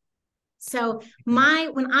 So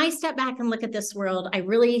when I step back and look at this world, I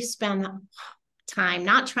really spend time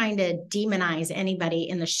not trying to demonize anybody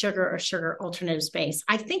in the sugar or sugar alternative space.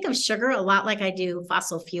 I think of sugar a lot like I do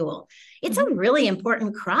fossil fuel. It's a really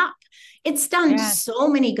important crop. It's done so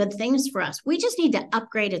many good things for us. We just need to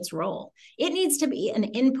upgrade its role. It needs to be an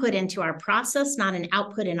input into our process, not an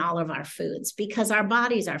output in all of our foods, because our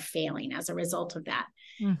bodies are failing as a result of that.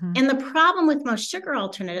 And the problem with most sugar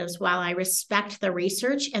alternatives, while I respect the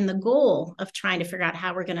research and the goal of trying to figure out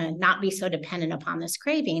how we're going to not be so dependent upon this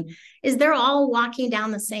craving, is they're all walking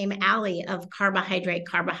down the same alley of carbohydrate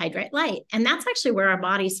light. And that's actually where our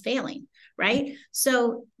body's failing, right?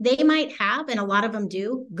 So they might have, and a lot of them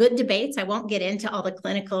do, good debates. I won't get into all the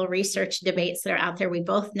clinical research debates that are out there. We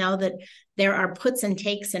both know that there are puts and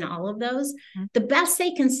takes in all of those. The best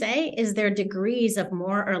they can say is their degrees of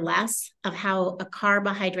more or less of how a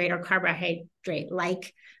carbohydrate or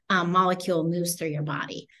carbohydrate-like molecule moves through your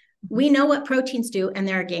body. We know what proteins do, and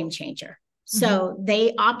they're a game changer. So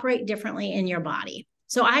they operate differently in your body.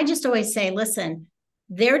 So I just always say, listen,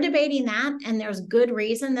 they're debating that, and there's good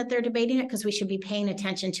reason that they're debating it, because we should be paying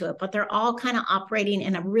attention to it. But they're all kind of operating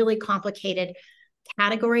in a really complicated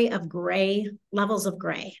category of gray, levels of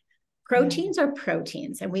gray. Proteins are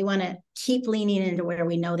proteins, and we want to keep leaning into where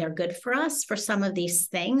we know they're good for us for some of these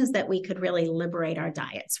things that we could really liberate our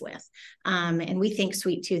diets with. And we think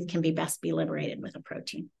sweet tooth can be best be liberated with a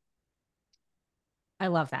protein. I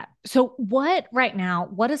love that. So what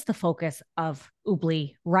is the focus of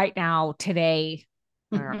Oobli right now, today?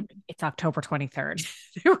 It's October 23rd.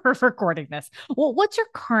 We're recording this. Well, what's your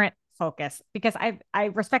current focus? Because I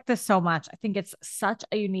respect this so much. I think it's such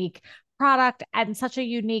a unique product and such a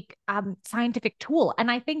unique scientific tool.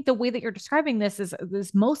 And I think the way that you're describing this is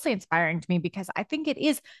mostly inspiring to me, because I think it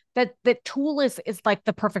is that the tool is like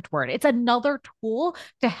the perfect word. It's another tool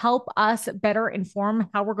to help us better inform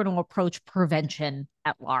how we're going to approach prevention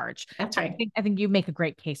at large. That's right. I think you make a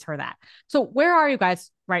great case for that. So where are you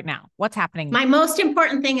guys right now? What's happening? My most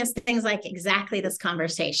important thing is things like exactly this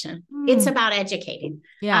conversation. It's about educating.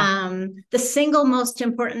 The single most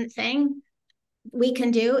important thing we can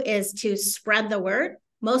do is to spread the word.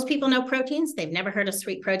 Most people know proteins. They've never heard of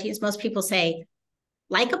sweet proteins. Most people say,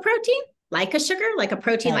 like a protein, like a sugar, like a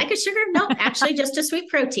protein, like a sugar. No, actually just a sweet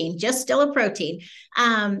protein, just still a protein.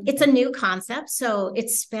 It's a new concept. So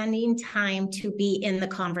it's spending time to be in the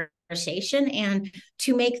conversation and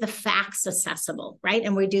to make the facts accessible, right?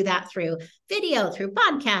 And we do that through video, through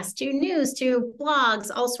podcasts, through news, through blogs,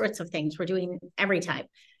 all sorts of things. We're doing every type.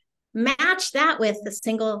 Match that with the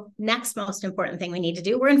single next most important thing we need to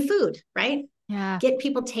do. We're in food, right? Yeah. Get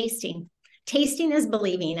people tasting. Tasting is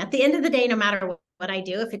believing. At the end of the day, no matter what I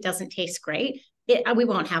do, if it doesn't taste great, we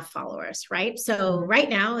won't have followers, right? So right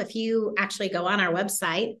now, if you actually go on our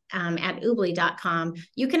website at oobli.com,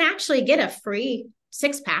 you can actually get a free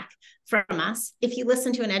 6-pack from us if you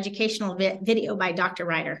listen to an educational video by Dr.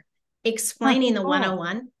 Ryder explaining the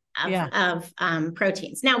 101 of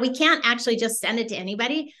proteins. Now, we can't actually just send it to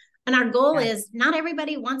anybody. And our goal is not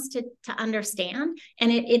everybody wants to understand.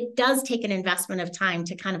 And it does take an investment of time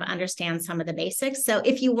to kind of understand some of the basics. So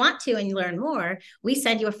if you want to and learn more, we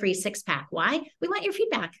send you a free 6-pack. Why? We want your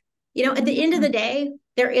feedback. At the end of the day,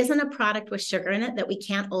 there isn't a product with sugar in it that we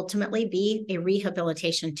can't ultimately be a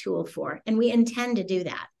rehabilitation tool for. And we intend to do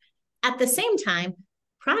that. At the same time,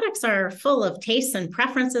 products are full of tastes and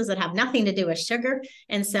preferences that have nothing to do with sugar.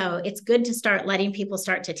 And so it's good to start letting people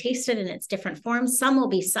start to taste it in its different forms. Some will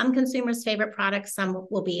be some consumers' favorite products. Some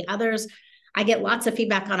will be others. I get lots of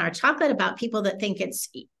feedback on our chocolate about people that think it's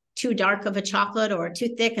too dark of a chocolate or too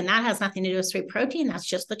thick. And that has nothing to do with sweet protein. That's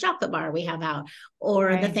just the chocolate bar we have out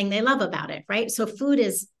or the thing they love about it, right? So food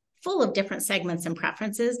is full of different segments and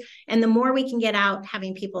preferences. And the more we can get out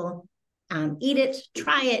having people eat it,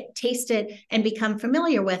 try it, taste it, and become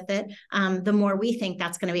familiar with it, the more we think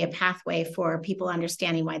that's going to be a pathway for people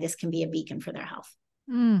understanding why this can be a beacon for their health.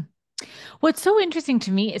 What's so interesting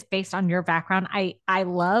to me is based on your background, I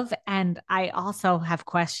love, and I also have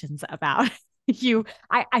questions about you.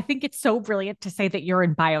 I think it's so brilliant to say that you're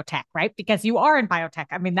in biotech, right? Because you are in biotech.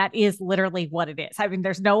 I mean, that is literally what it is. I mean,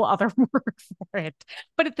 there's no other word for it.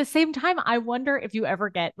 But at the same time, I wonder if you ever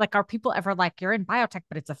get like, are people ever like, you're in biotech,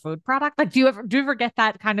 but it's a food product? Like, do you ever get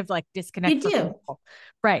that kind of like disconnect? You do.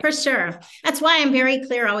 Right. For sure. That's why I'm very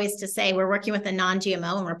clear always to say we're working with a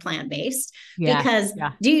non-GMO and we're plant-based. Because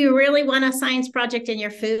do you really want a science project in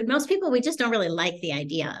your food? Most people, we just don't really like the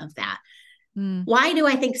idea of that. Why do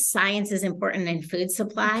I think science is important in food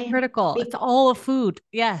supply? It's critical. It's all of food.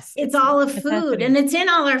 Yes. It's all of food and it's in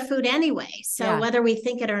all our food anyway. So whether we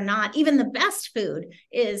think it or not, even the best food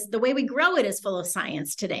is the way we grow it is full of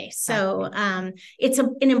science today. So it's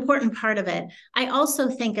an important part of it. I also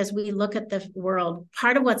think as we look at the world,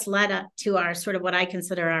 part of what's led up to our sort of what I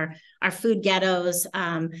consider our food ghettos,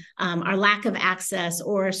 our lack of access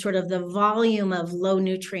or sort of the volume of low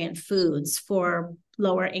nutrient foods for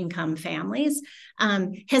lower income families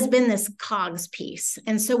has been this COGS piece.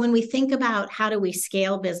 And so when we think about how do we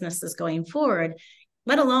scale businesses going forward,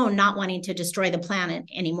 let alone not wanting to destroy the planet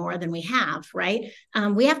any more than we have, right?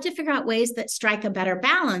 We have to figure out ways that strike a better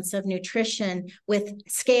balance of nutrition with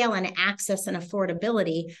scale and access and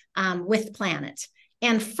affordability with planet.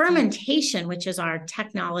 And fermentation, which is our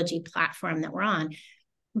technology platform that we're on,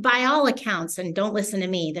 by all accounts, and don't listen to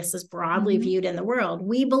me, this is broadly viewed in the world,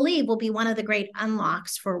 we believe will be one of the great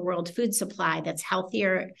unlocks for world food supply that's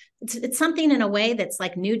healthier. It's something in a way that's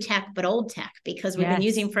like new tech, but old tech, because we've been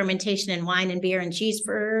using fermentation in wine and beer and cheese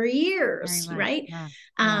for years, right?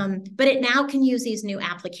 But it now can use these new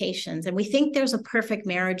applications. And we think there's a perfect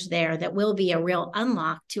marriage there that will be a real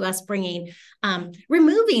unlock to us bringing,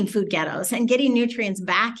 removing food ghettos and getting nutrients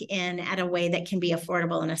back in at a way that can be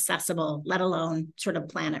affordable and accessible, let alone sort of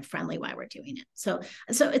planet friendly while we're doing it. So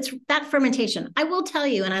it's that fermentation. I will tell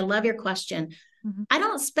you, and I love your question, I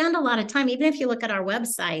don't spend a lot of time, even if you look at our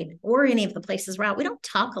website or any of the places we're out, we don't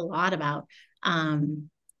talk a lot about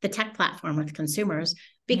the tech platform with consumers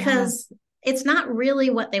because it's not really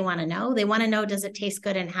what they want to know. They want to know, does it taste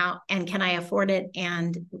good and how, and can I afford it?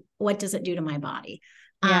 And what does it do to my body?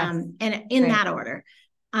 And in that order.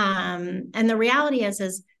 And the reality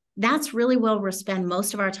is that's really where we'll spend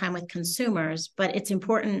most of our time with consumers, but it's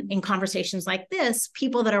important in conversations like this,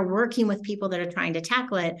 people that are working with people that are trying to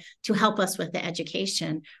tackle it to help us with the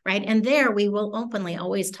education, right? And there we will openly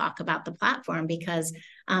always talk about the platform because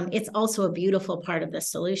it's also a beautiful part of the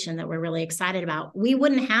solution that we're really excited about. We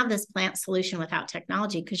wouldn't have this plant solution without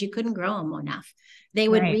technology because you couldn't grow them enough. They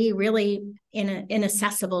would be really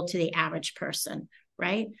inaccessible to the average person,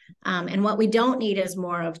 right? And what we don't need is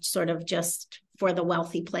more of sort of just for the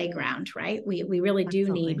wealthy playground, right? We really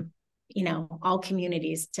do need, all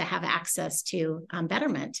communities to have access to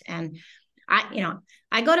betterment. And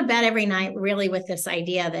I go to bed every night really with this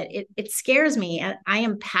idea that it scares me. I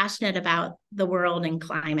am passionate about the world and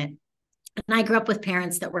climate. And I grew up with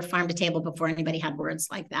parents that were farm to table before anybody had words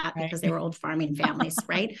like that because they were old farming families,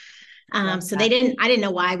 right? So I didn't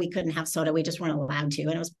know why we couldn't have soda. We just weren't allowed to.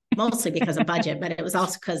 And it was mostly because of budget, but it was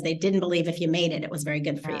also because they didn't believe if you made it, it was very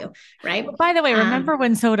good for you. Right. Well, by the way, remember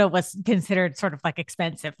when soda was considered sort of like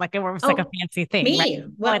expensive, like it was like a fancy thing. Me? Right?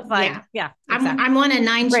 Well, it's like, exactly. I'm one of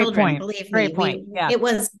 9 Great children, point. believe Great me. Point.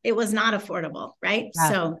 It was not affordable. Right.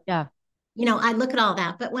 So, I look at all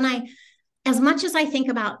that, but as much as I think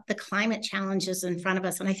about the climate challenges in front of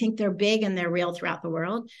us, and I think they're big and they're real throughout the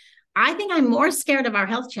world, I think I'm more scared of our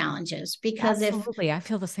health challenges because I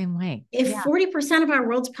feel the same way. If 40% of our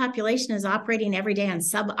world's population is operating every day on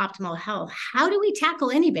suboptimal health, how do we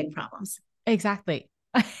tackle any big problems? Exactly.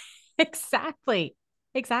 Exactly.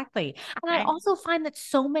 Exactly. And I Right. also find that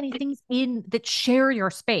so many things in that share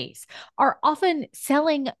your space are often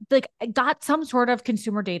selling, like, got some sort of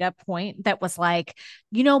consumer data point that was like,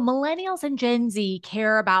 millennials and Gen Z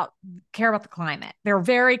care about the climate. They're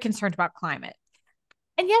very concerned about climate.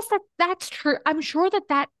 And yes, that's true. I'm sure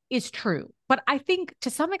that is true. But I think to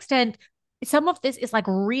some extent, some of this is like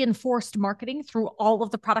reinforced marketing through all of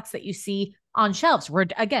the products that you see on shelves. We're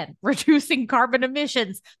again reducing carbon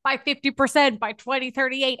emissions by 50% by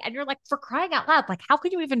 2038. And you're like, for crying out loud, like, how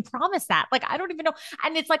could you even promise that? Like, I don't even know.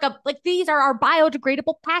 And it's like these are our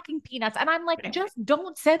biodegradable packing peanuts. And I'm like, Right. just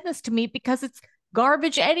don't send this to me because it's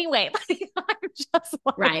garbage anyway. I'm just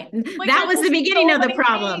Right. like That was the beginning so of the many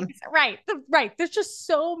problem. things. Right. Right. There's just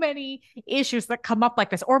so many issues that come up like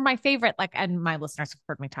this. Or my favorite, like, and my listeners have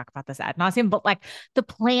heard me talk about this ad nauseum, but like the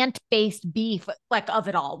plant-based beef, like of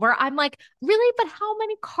it all, where I'm like, really? But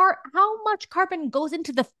how much carbon goes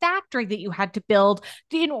into the factory that you had to build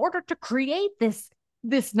in order to create this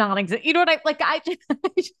non-exist? You know what I feel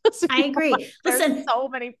like agree. there's Listen, so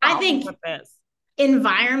many I problems with think this.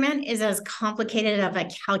 environment is as complicated of a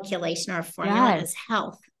calculation or a formula Yes, as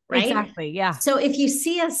health, right? exactly. Yeah. So if you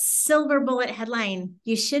see a silver bullet headline,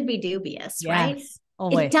 you should be dubious, right? Yes. It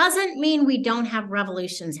Always. doesn't mean we don't have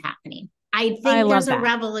revolutions happening. I I think love there's a that.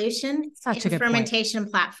 revolution Such a in good point. fermentation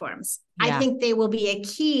platforms. I Yeah. think they will be a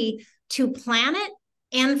key to planet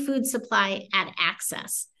and food supply at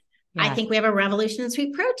access. I Yeah. think we have a revolution in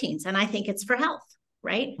sweet proteins, and I think it's for health,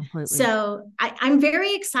 right? Completely. So I'm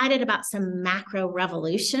very excited about some macro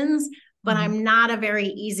revolutions, but Mhm. I'm not a very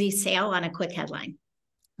easy sale on a quick headline.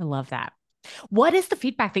 I love that. What is the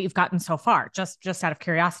feedback that you've gotten so far? Just out of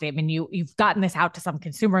curiosity. I mean, you've gotten this out to some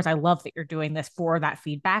consumers. I love that you're doing this for that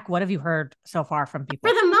feedback. What have you heard so far from For people?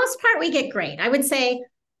 the most part, we get great. I would say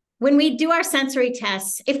when we do our sensory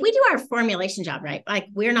tests, if we do our formulation job right, like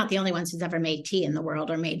we're not the only ones who's ever made tea in the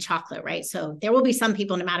world or made chocolate, right? So there will be some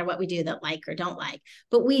people, no matter what we do, that like or don't like.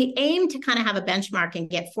 But we aim to kind of have a benchmark and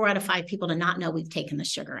get 4 out of 5 people to not know we've taken the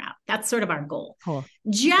sugar out. That's sort of our goal. Cool.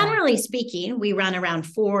 Yeah. Generally speaking, we run around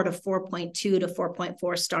 4 to 4.2 to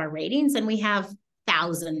 4.4 star ratings, and we have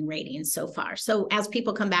 1,000 ratings so far. So as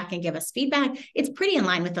people come back and give us feedback, it's pretty in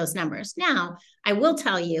line with those numbers. Now, I will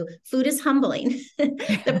tell you, food is humbling.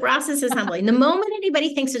 The process is humbling. The moment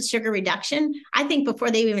anybody thinks it's sugar reduction, I think before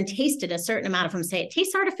they've even tasted a certain amount of them say it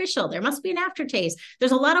tastes artificial. There must be an aftertaste.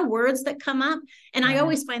 There's a lot of words that come up. And I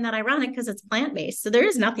always find that ironic because it's plant-based. So there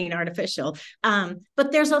is nothing artificial.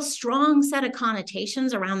 But there's a strong set of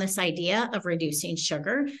connotations around this idea of reducing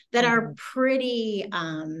sugar that are pretty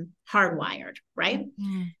hardwired, right?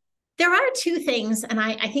 Mm-hmm. There are two things, and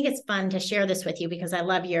I think it's fun to share this with you because I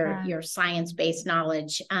love your science-based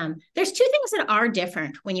knowledge. There's two things that are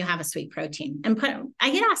different when you have a sweet protein. And I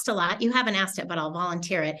get asked a lot. You haven't asked it, but I'll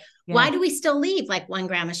volunteer it. Yeah. Why do we still leave like 1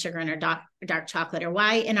 gram of sugar in our dark chocolate, or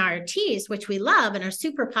why in our teas, which we love and are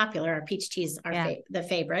super popular, our peach teas are the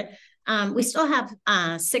favorite. We still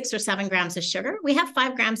have 6 or 7 grams of sugar. We have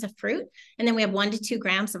 5 grams of fruit, and then we have 1 to 2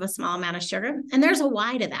 grams of a small amount of sugar. And there's a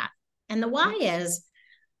why to that. And the why is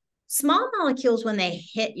small molecules, when they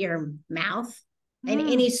hit your mouth and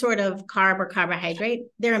any sort of carb or carbohydrate,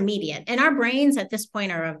 they're immediate. And our brains at this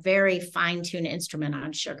point are a very fine-tuned instrument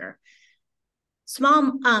on sugar.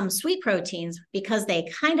 Small sweet proteins, because they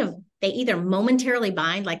either momentarily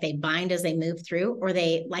bind, like they bind as they move through, or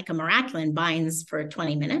they, like a Miraculin, binds for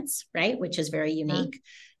 20 minutes, right? Which is very unique.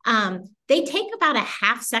 They take about a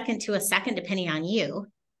half second to a second, depending on you,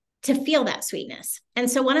 to feel that sweetness. And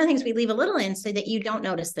so one of the things we leave a little in so that you don't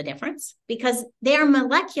notice the difference, because they are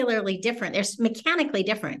molecularly different. They're mechanically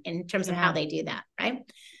different in terms of how they do that, right?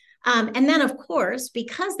 And then, of course,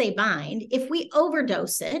 because they bind, if we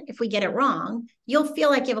overdose it, if we get it wrong, you'll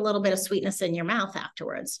feel like you have a little bit of sweetness in your mouth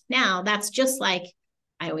afterwards. Now, that's just like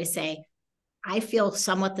I always say, I feel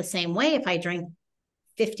somewhat the same way if I drink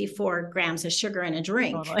 54 grams of sugar in a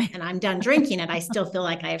drink and I'm done drinking it, I still feel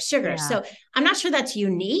like I have sugar. So I'm not sure that's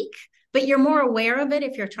unique, but you're more aware of it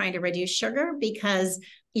if you're trying to reduce sugar because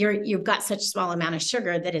you've got such a small amount of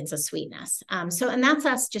sugar that it's a sweetness. And that's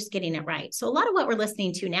us just getting it right. So a lot of what we're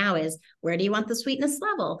listening to now is, where do you want the sweetness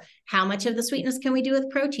level? How much of the sweetness can we do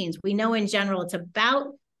with proteins? We know in general, it's about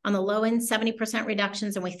on the low end, 70%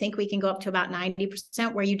 reductions. And we think we can go up to about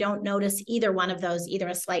 90% where you don't notice either one of those, either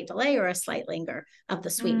a slight delay or a slight linger of the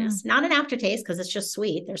sweetness. Not an aftertaste because it's just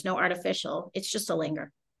sweet. There's no artificial. It's just a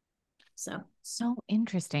linger. So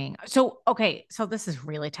interesting. So, okay. So this is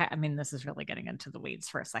really, this is really getting into the weeds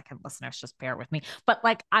for a second. Listeners, just bear with me. But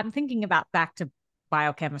like, I'm thinking about back to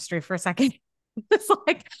biochemistry for a second. It's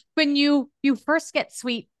like when you first get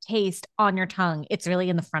sweet taste on your tongue, it's really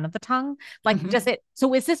in the front of the tongue. Like,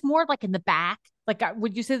 so is this more like in the back Like,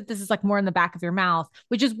 would you say that this is like more in the back of your mouth,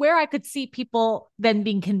 which is where I could see people then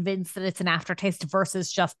being convinced that it's an aftertaste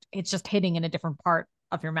versus it's just hitting in a different part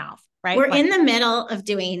of your mouth, right? We're in the middle of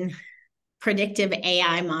doing predictive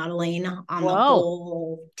AI modeling on the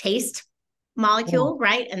whole taste molecule,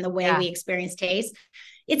 right? And the way we experience taste.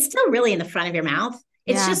 It's still really in the front of your mouth.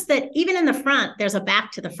 It's just that even in the front, there's a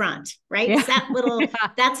back to the front, right? Yeah.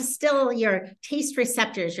 That's still your taste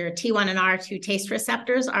receptors, your T1 and R2 taste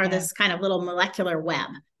receptors are this kind of little molecular web,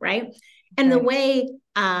 right? And the way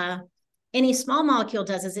any small molecule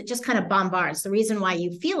does is it just kind of bombards. The reason why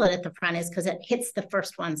you feel it at the front is because it hits the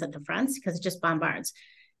first ones at the front, because it just bombards.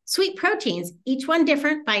 Sweet proteins, each one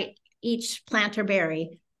different by each plant or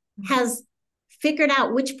berry, has figured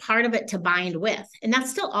out which part of it to bind with. And that's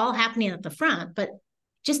still all happening at the front, but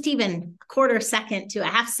just even a quarter second to a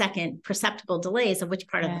half second perceptible delays of which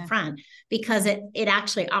part of the front, because it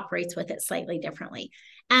actually operates with it slightly differently.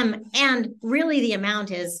 And really the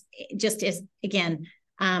amount is again,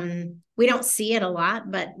 we don't see it a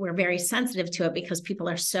lot, but we're very sensitive to it because people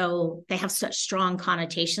they have such strong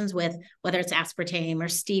connotations with whether it's aspartame or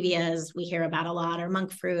stevia, as we hear about a lot, or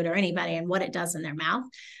monk fruit or anybody, and what it does in their mouth.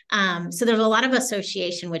 So there's a lot of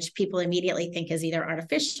association, which people immediately think is either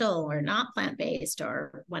artificial or not plant-based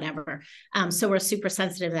or whatever. So we're super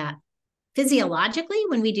sensitive to that. Physiologically,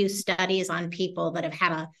 when we do studies on people that have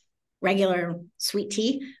had a regular sweet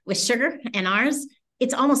tea with sugar and ours,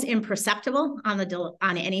 it's almost imperceptible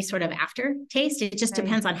on any sort of aftertaste. It just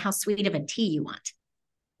depends on how sweet of a tea you want,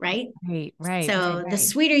 right? Right. So the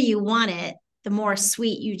sweeter you want it, the more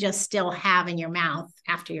sweet you just still have in your mouth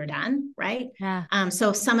after you're done, right? Yeah.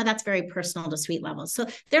 So some of that's very personal to sweet levels. So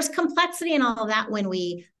there's complexity in all of that when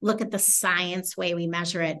we look at the science way we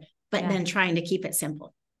measure it, but then trying to keep it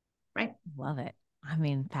simple, right? Love it. I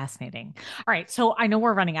mean, fascinating. All right. So I know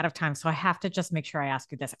we're running out of time, so I have to just make sure I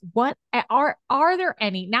ask you this. What are there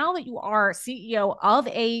any, now that you are CEO of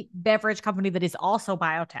a beverage company that is also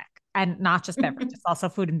biotech and not just beverage, it's also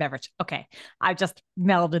food and beverage. Okay. I just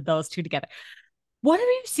melded those two together. What are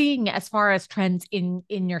you seeing as far as trends in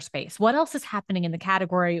your space? What else is happening in the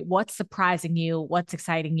category? What's surprising you? What's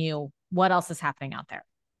exciting you? What else is happening out there?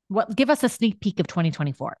 Give us a sneak peek of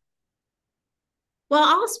 2024. Well,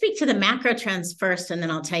 I'll speak to the macro trends first, and then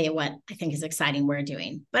I'll tell you what I think is exciting we're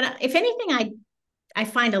doing. But if anything, I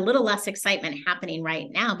find a little less excitement happening right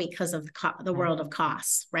now because of the world of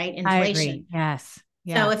costs, right? Inflation. I agree. Yes.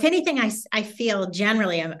 So if anything, I feel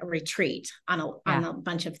generally a retreat on a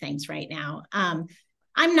bunch of things right now.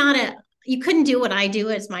 You couldn't do what I do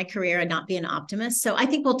as my career and not be an optimist. So I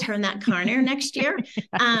think we'll turn that corner next year.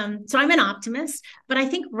 So I'm an optimist, but I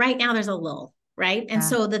think right now there's a lull. Right. And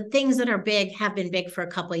so the things that are big have been big for a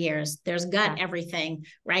couple of years. There's gut everything,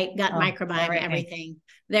 right? Gut microbiome, everything.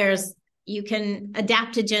 You can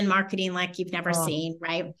adaptogen marketing like you've never seen,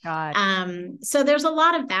 right? So there's a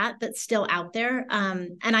lot of that's still out there.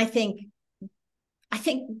 And I think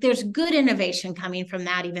there's good innovation coming from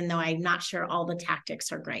that, even though I'm not sure all the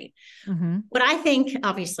tactics are great. Mm-hmm. What I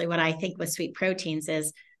think with sweet proteins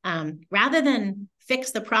is rather than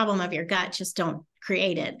fix the problem of your gut, just don't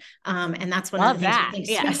create it. And that's one of the things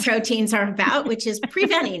I think sweet proteins are about, which is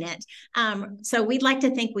preventing it. So we'd like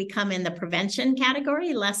to think we come in the prevention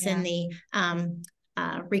category, less in the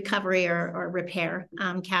recovery or repair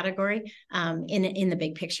category in the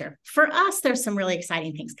big picture. For us, there's some really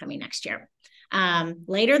exciting things coming next year.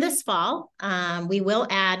 Later this fall, we will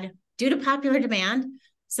add, due to popular demand,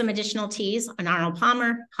 some additional teas. An Arnold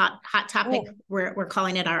Palmer hot topic. Oh. We're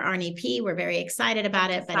calling it our RNEP. We're very excited about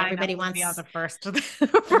it, but everybody wants the first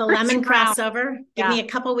the lemon crossover. Give me a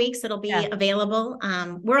couple weeks; it'll be available.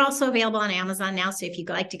 We're also available on Amazon now, so if you'd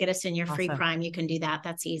like to get us in your free Prime, you can do that.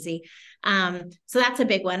 That's easy. So that's a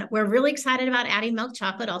big one. We're really excited about adding milk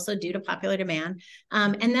chocolate, also due to popular demand.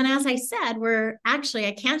 And then, as I said,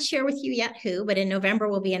 I can't share with you yet who, but in November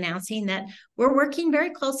we'll be announcing that we're working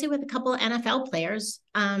very closely with a couple of NFL players.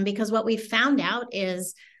 Because what we found out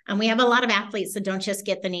is, we have a lot of athletes that don't just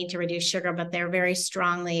get the need to reduce sugar, but they're very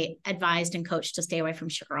strongly advised and coached to stay away from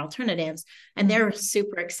sugar alternatives. And they're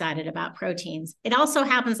super excited about proteins. It also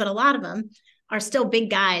happens that a lot of them are still big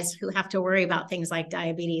guys who have to worry about things like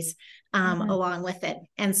diabetes along with it.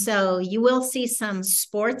 And so you will see some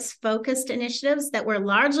sports focused initiatives that we're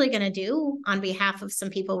largely going to do on behalf of some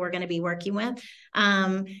people we're going to be working with,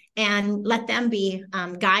 and let them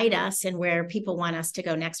guide us in where people want us to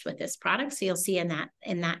go next with this product. So you'll see in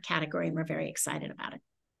that category, and we're very excited about it.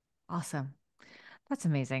 Awesome. That's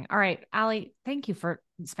amazing. All right, Allie, thank you for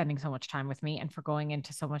spending so much time with me and for going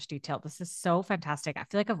into so much detail. This is so fantastic. I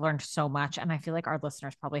feel like I've learned so much, and I feel like our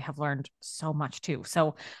listeners probably have learned so much too.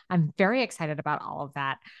 So I'm very excited about all of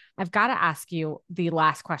that. I've got to ask you the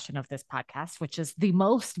last question of this podcast, which is the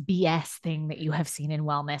most BS thing that you have seen in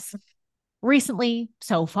wellness recently,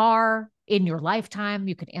 so far, in your lifetime.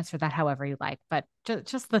 You could answer that however you like, but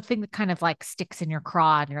just the thing that kind of like sticks in your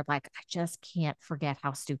craw and you're like, I just can't forget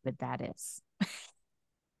how stupid that is.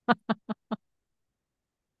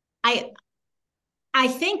 I I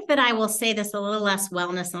think that I will say this a little less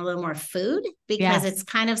wellness and a little more food, because it's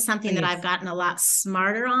kind of something that I've gotten a lot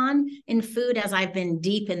smarter on in food as I've been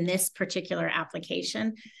deep in this particular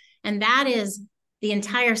application. And that is the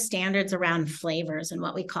entire standards around flavors and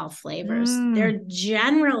what we call flavors. They're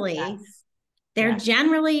generally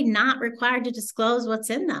not required to disclose what's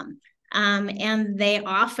in them. And they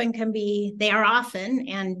are often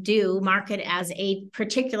and do market as a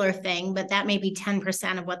particular thing, but that may be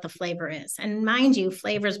 10% of what the flavor is. And mind you,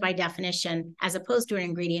 flavors by definition, as opposed to an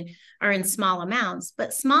ingredient, are in small amounts,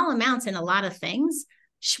 but small amounts in a lot of things,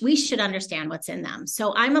 we should understand what's in them.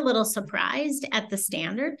 So I'm a little surprised at the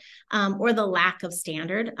standard or the lack of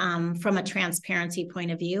standard from a transparency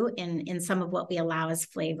point of view in some of what we allow as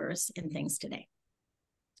flavors in things today.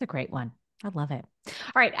 It's a great one. I love it.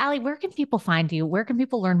 All right, Allie, where can people find you? Where can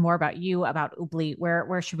people learn more about you, about Oobli?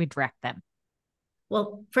 Where should we direct them?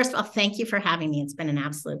 Well, first of all, thank you for having me. It's been an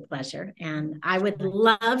absolute pleasure. And I would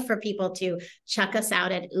love for people to check us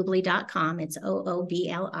out at oobli.com. It's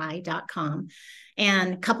OOBLI.com.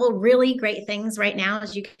 And a couple really great things right now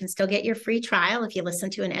is you can still get your free trial if you listen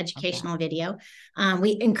to an educational video.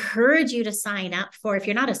 We encourage you to sign up for, if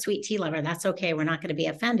you're not a sweet tea lover, that's okay. We're not going to be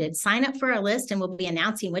offended. Sign up for our list and we'll be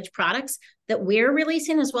announcing which products that we're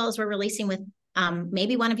releasing, as well as we're releasing with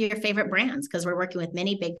maybe one of your favorite brands, because we're working with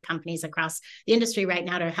many big companies across the industry right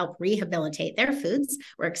now to help rehabilitate their foods.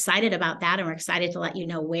 We're excited about that, and we're excited to let you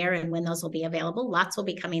know where and when those will be available. Lots will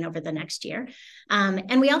be coming over the next year.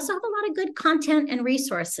 And we also have a lot of good content and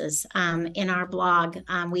resources in our blog.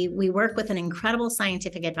 We work with an incredible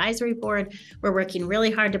scientific advisory board. We're working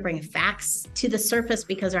really hard to bring facts to the surface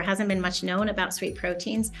because there hasn't been much known about sweet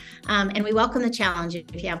proteins. And we welcome the challenge.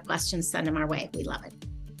 If you have questions, send them our way. We love it.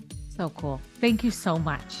 So cool. Thank you so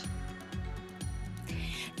much.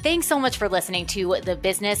 Thanks so much for listening to The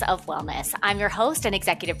Business of Wellness. I'm your host and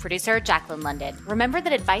executive producer, Jacqueline London. Remember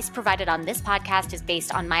that advice provided on this podcast is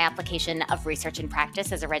based on my application of research and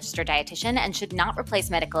practice as a registered dietitian and should not replace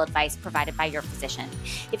medical advice provided by your physician.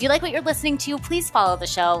 If you like what you're listening to, please follow the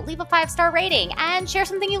show, leave a 5-star rating, and share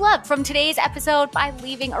something you loved from today's episode by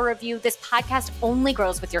leaving a review. This podcast only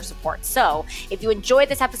grows with your support. So if you enjoyed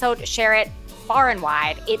this episode, share it far and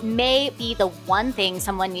wide. It may be the one thing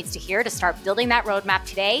someone needs to hear to start building that roadmap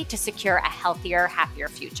today to secure a healthier, happier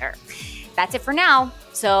future. That's it for now.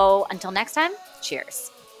 So until next time,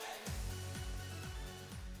 cheers.